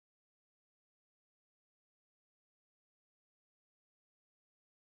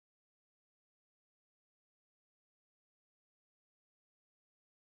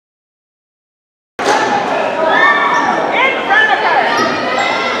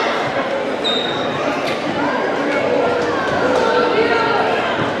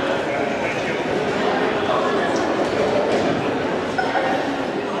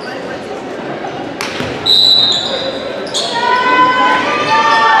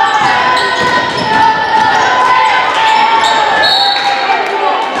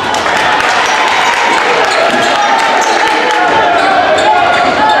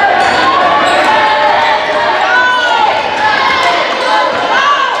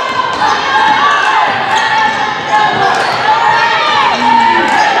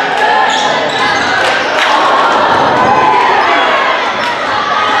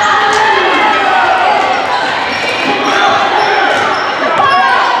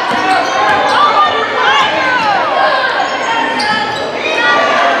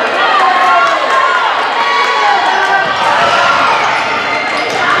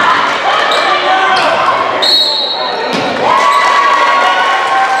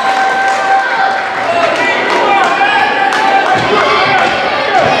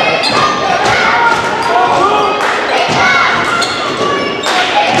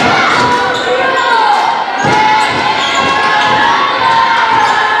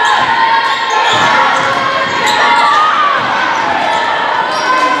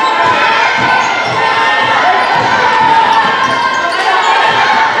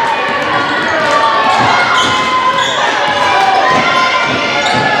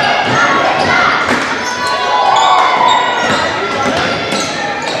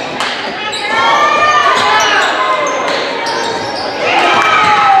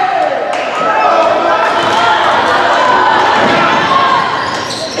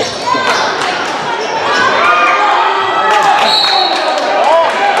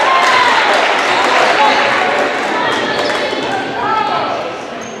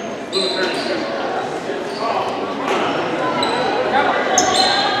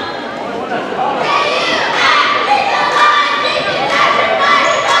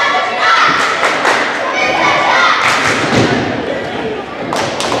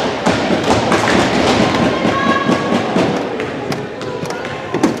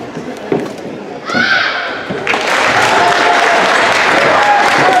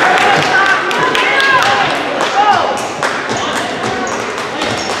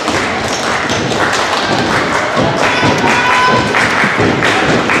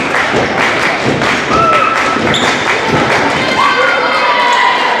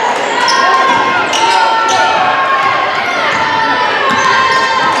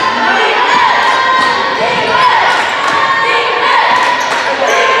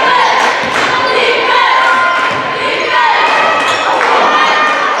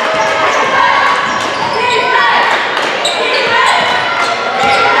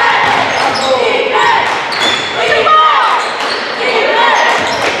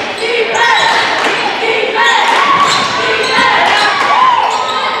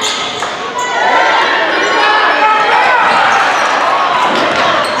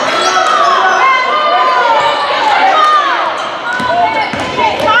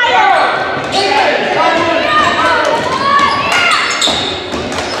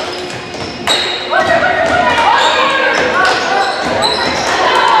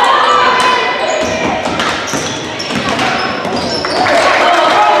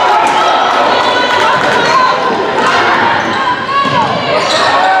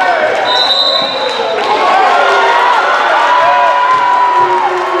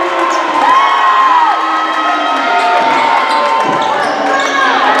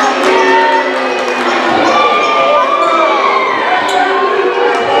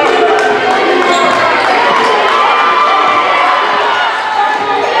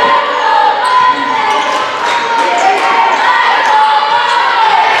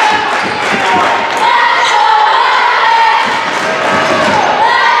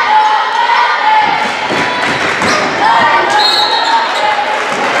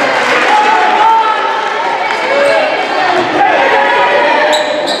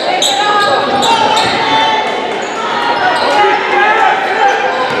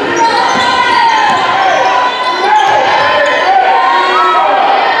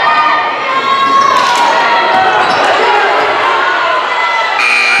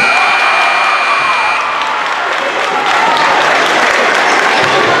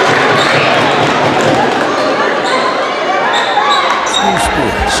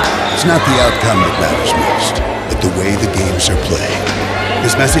 It's not the outcome that matters most, but the way the games are played.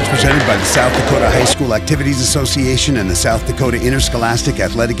 This message presented by the South Dakota High School Activities Association and the South Dakota Interscholastic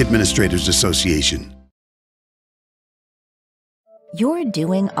Athletic Administrators Association. You're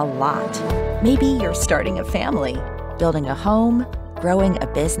doing a lot. Maybe you're starting a family, building a home, growing a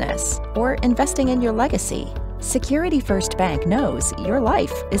business, or investing in your legacy. Security First Bank knows your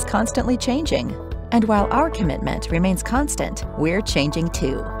life is constantly changing. And while our commitment remains constant, we're changing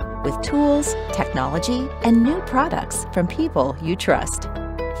too, with tools, technology, and new products from people you trust.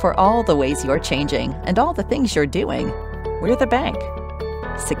 For all the ways you're changing and all the things you're doing, we're the bank.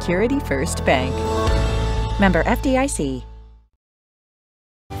 Security First Bank. Member FDIC.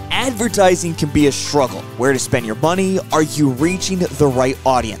 Advertising can be a struggle. Where to spend your money? Are you reaching the right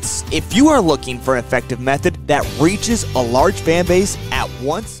audience? If you are looking for an effective method that reaches a large fan base at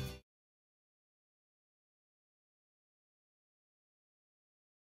once,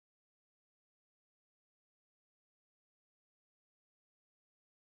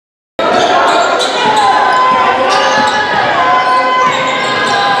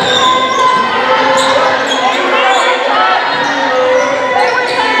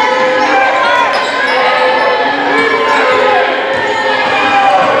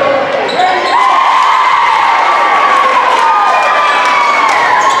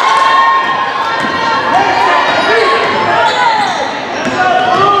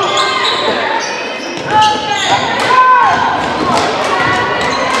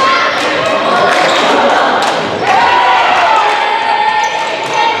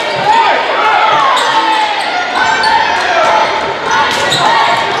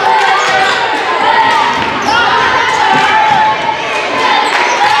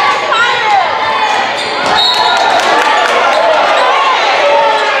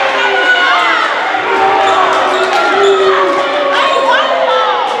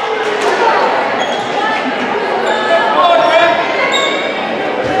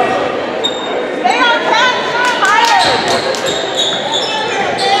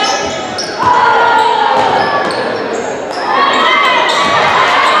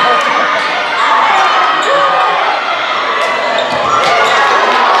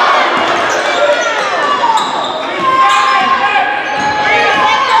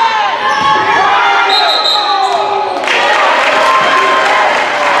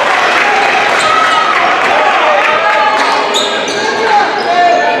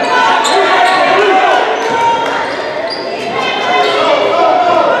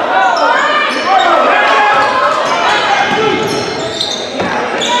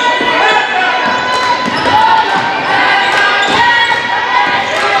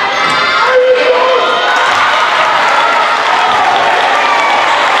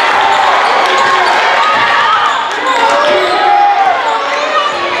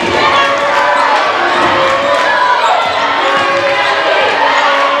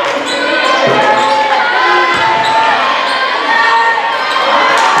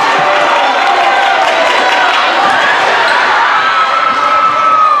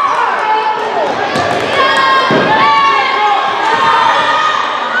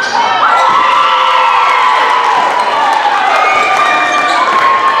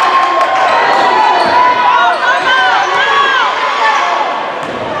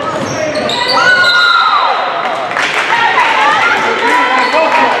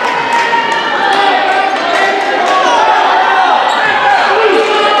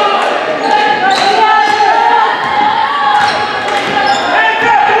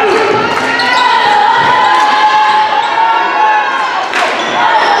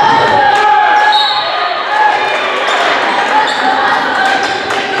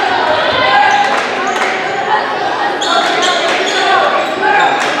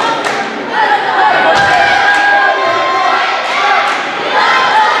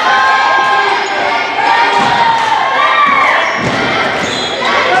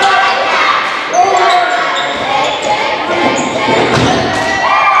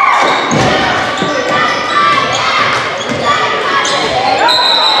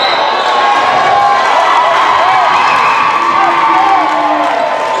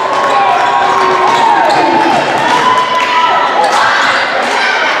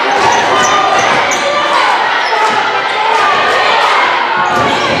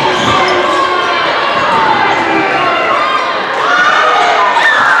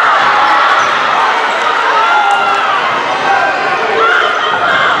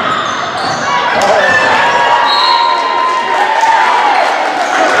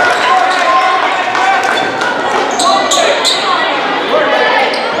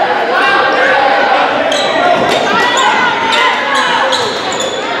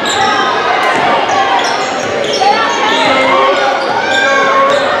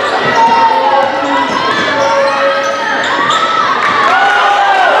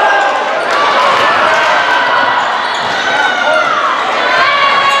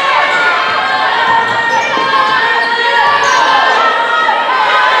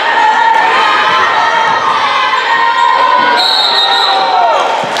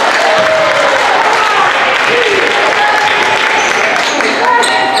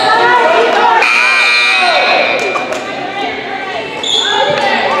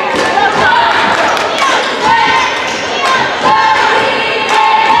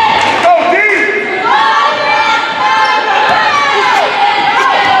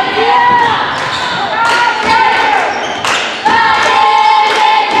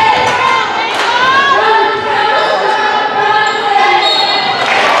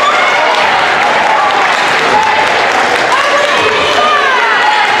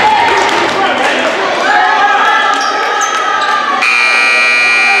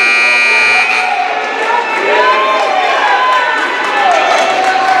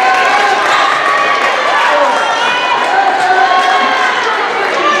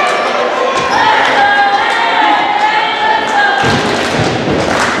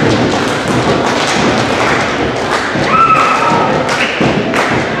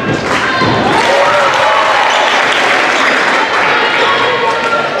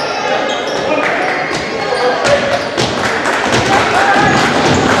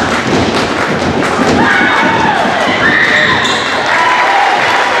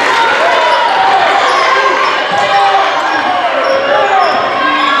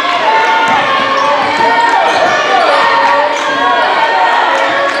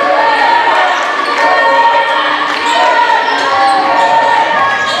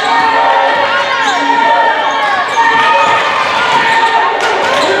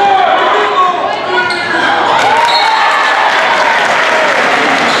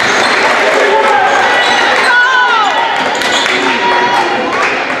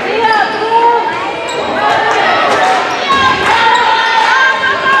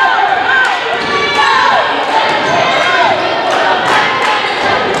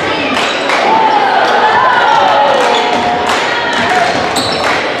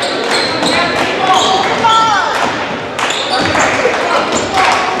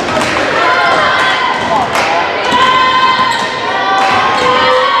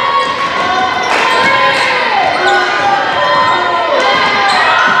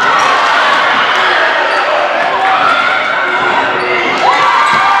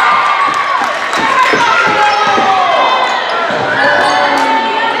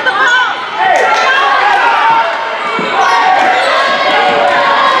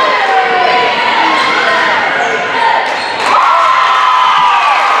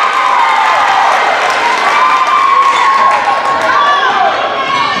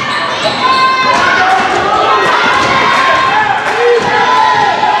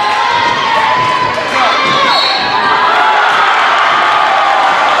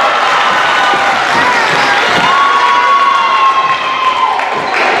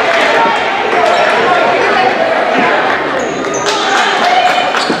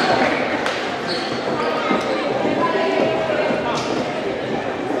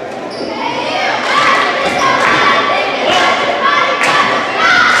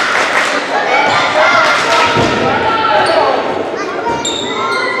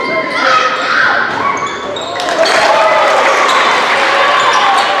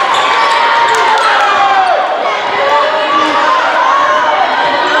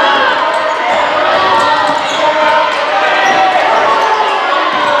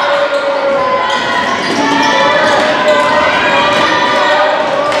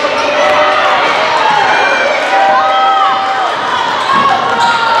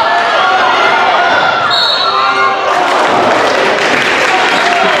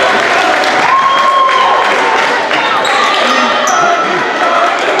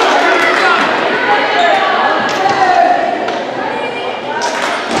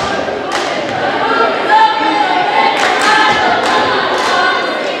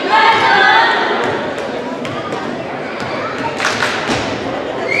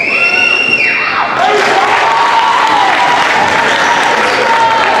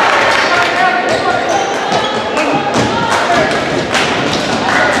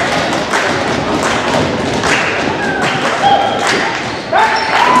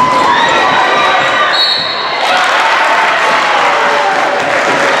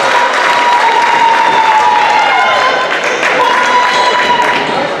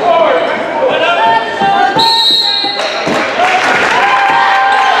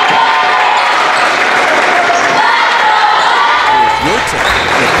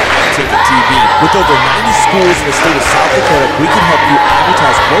 With over 90 schools in the state of South Dakota, we can help you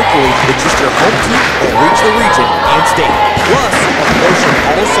advertise locally with just your home team or reach the region and state. Plus, a portion of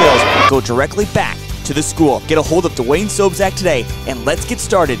all sales go directly back to the school. Get a hold of Dwayne Sobczak today, and let's get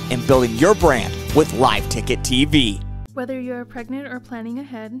started in building your brand with Live Ticket TV. Whether you're pregnant or planning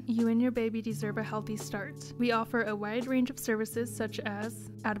ahead, you and your baby deserve a healthy start. We offer a wide range of services such as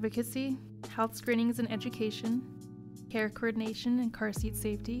advocacy, health screenings and education, care coordination and car seat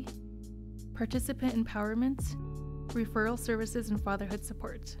safety, participant empowerment, referral services, and fatherhood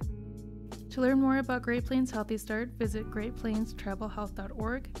support. To learn more about Great Plains Healthy Start, visit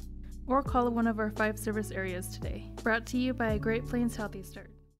greatplainstravelhealth.org or call one of our 5 service areas today. Brought to you by Great Plains Healthy Start.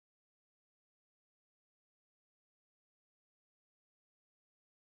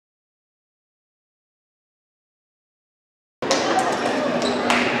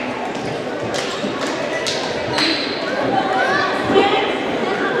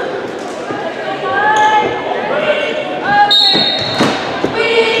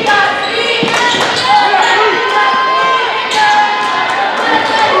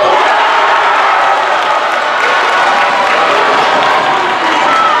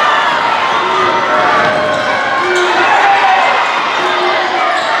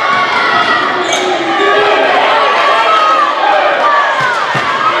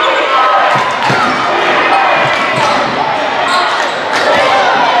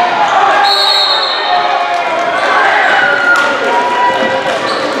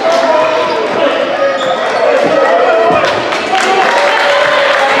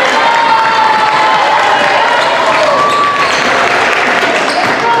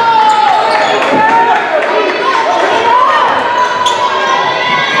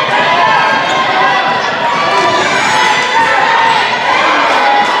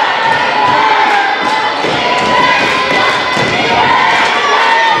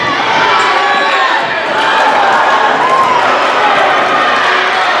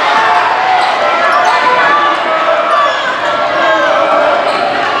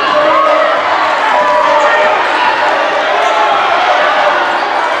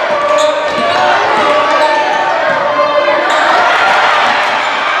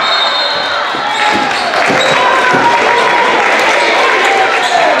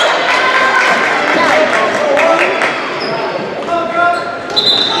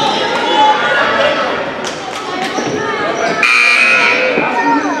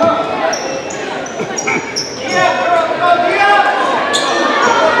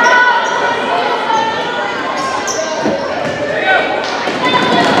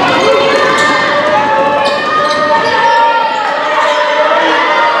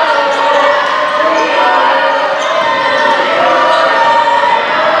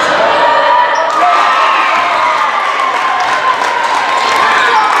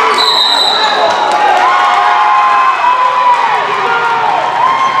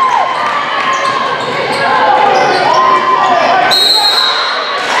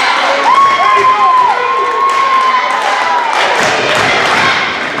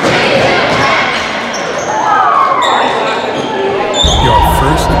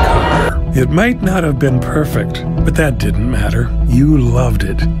 It might not have been perfect, but that didn't matter. You loved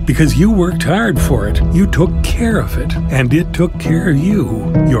it because you worked hard for it. You took care of it, and it took care of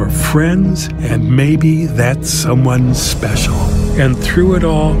you, your friends, and maybe that someone special. And through it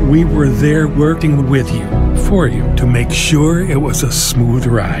all, we were there working with you, for you, to make sure it was a smooth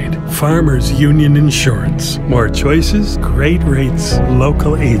ride. Farmers Union Insurance. More choices, great rates,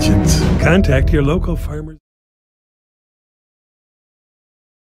 local agents. Contact your local farmers.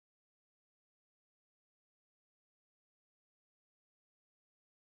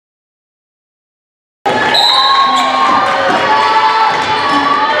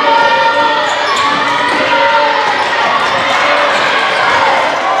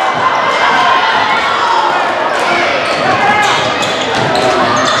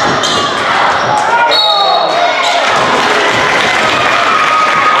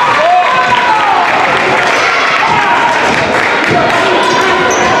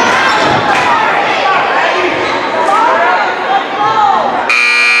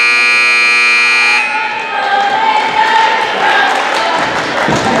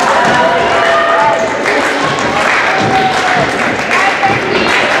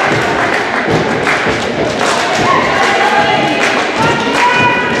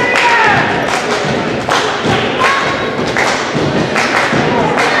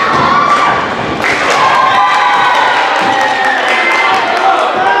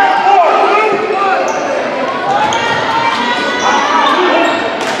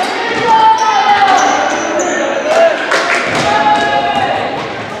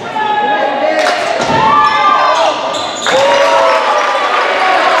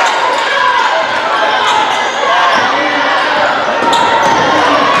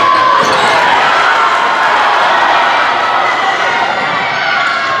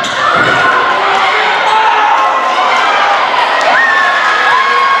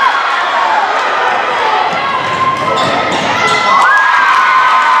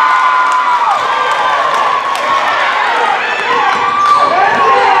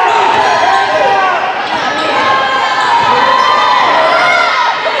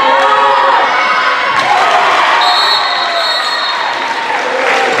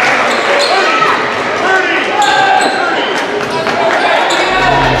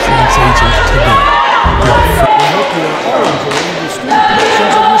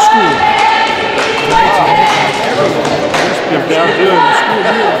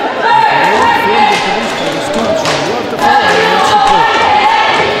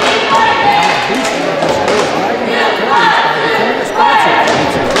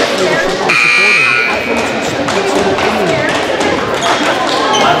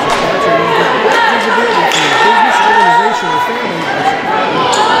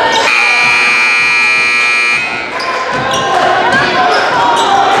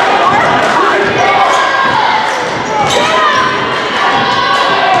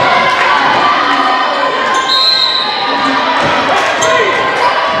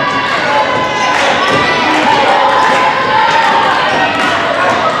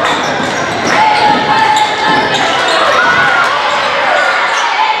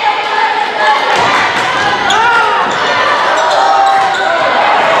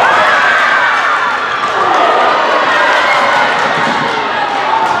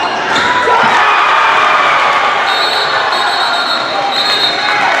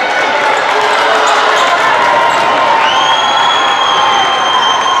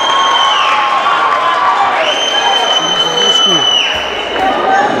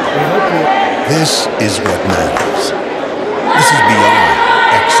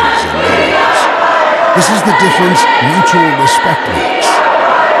 This is the difference mutual respect makes.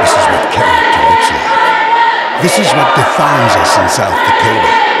 This is what character looks like. This is what defines us in South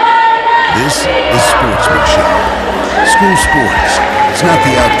Dakota. This is sportsmanship. School sports. It's not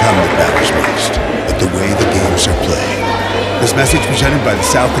the outcome that matters most, but the way the games are played. This message presented by the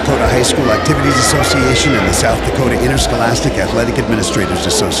South Dakota High School Activities Association and the South Dakota Interscholastic Athletic Administrators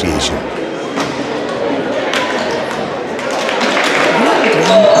Association.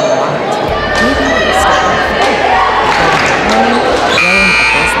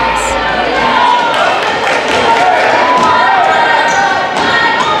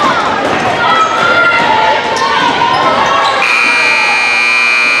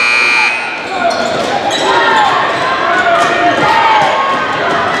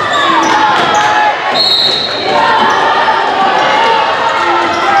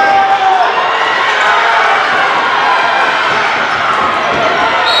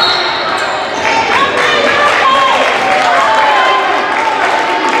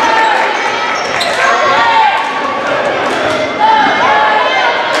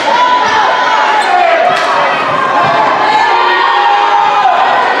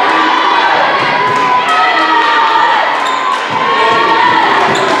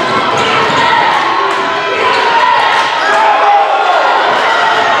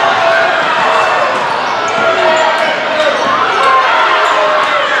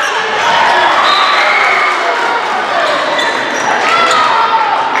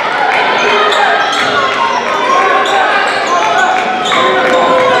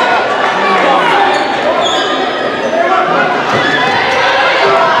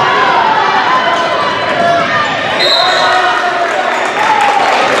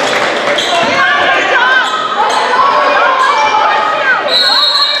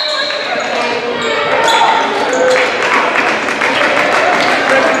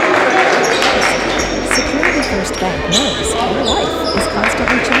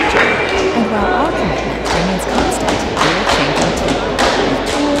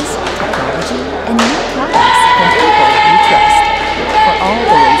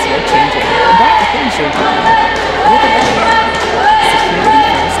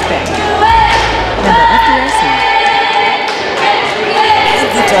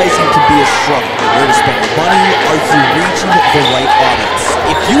 Advertising can be a struggle. Where to spend your money? Are you reaching the right audience?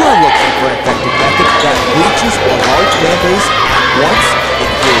 If you are looking for an effective method that reaches a large fan base at once,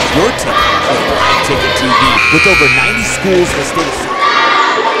 then here's your tip with Black Ticket TV. With over 90 schools in the state of South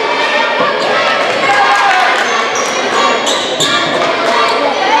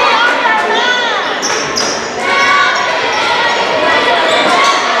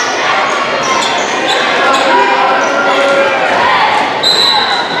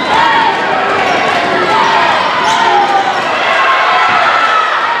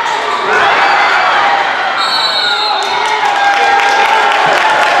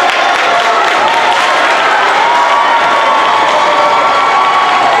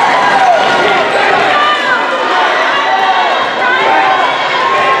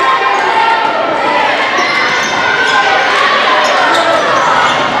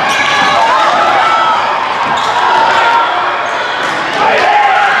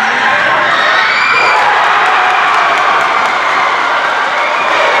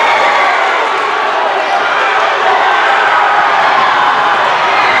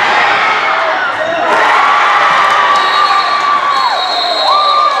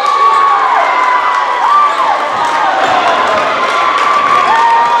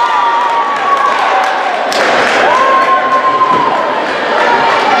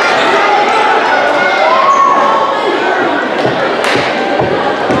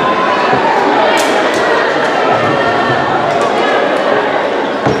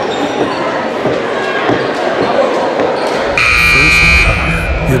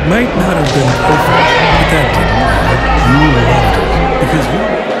It might not have been perfect, but that didn't matter. You loved it because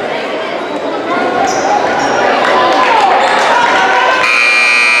you...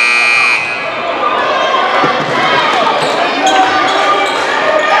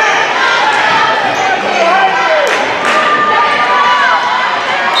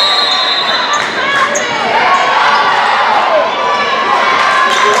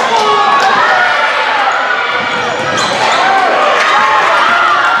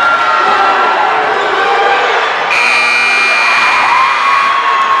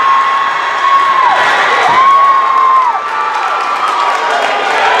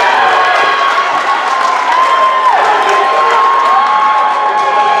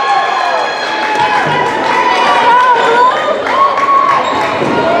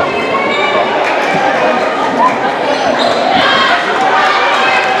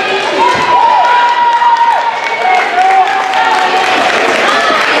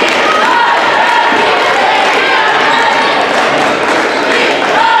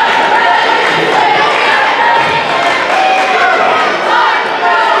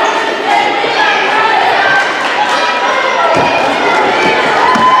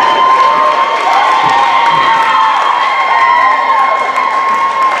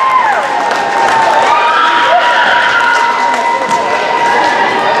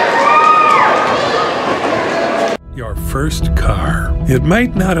 first car. It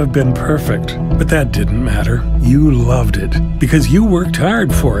might not have been perfect, but that didn't matter. You loved it because you worked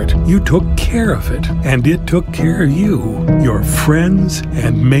hard for it. You took care of it, and it took care of you, your friends,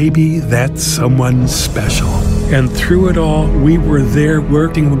 and maybe that someone special. And through it all, we were there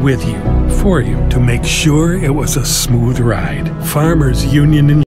working with you, for you, to make sure it was a smooth ride. Farmers Union